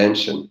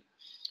expansion,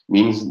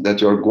 means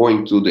that you're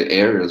going to the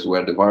areas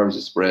where the virus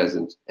is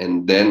present,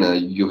 and then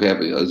you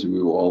have, as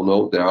we all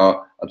know, there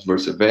are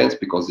adverse events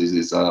because this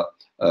is a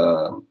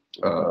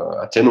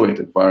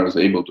attenuated virus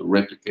able to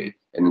replicate,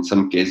 and in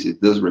some cases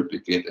it does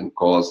replicate and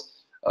cause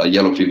a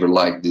yellow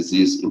fever-like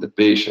disease in the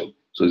patient.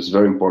 So it's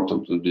very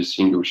important to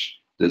distinguish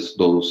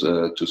those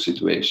two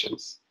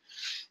situations.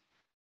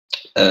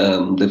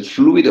 The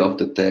fluid of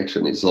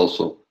detection is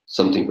also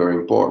something very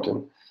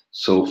important.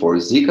 So for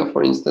Zika,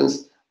 for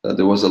instance,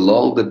 there was a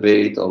long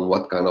debate on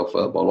what kind of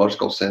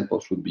biological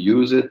samples should be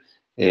used,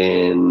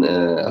 and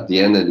at the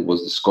end it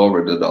was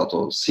discovered that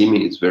although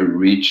semen is very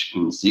rich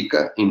in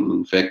Zika in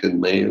infected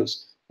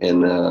males,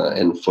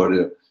 and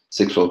further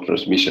sexual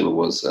transmission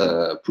was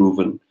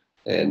proven,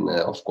 and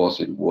of course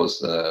it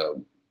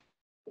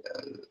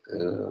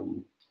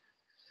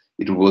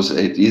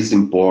is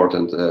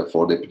important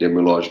for the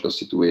epidemiological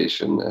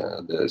situation,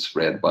 the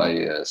spread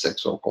by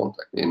sexual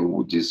contact,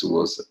 and this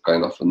was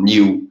kind of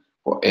new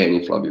for any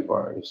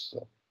flavivirus.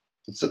 So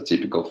it's a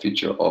typical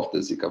feature of the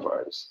Zika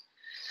virus.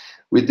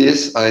 With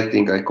this, I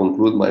think I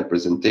conclude my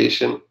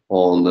presentation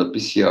on the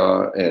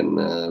PCR and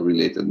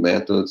related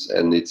methods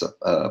and its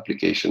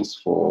applications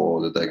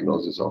for the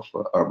diagnosis of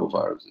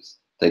arboviruses.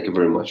 Thank you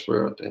very much for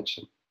your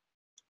attention.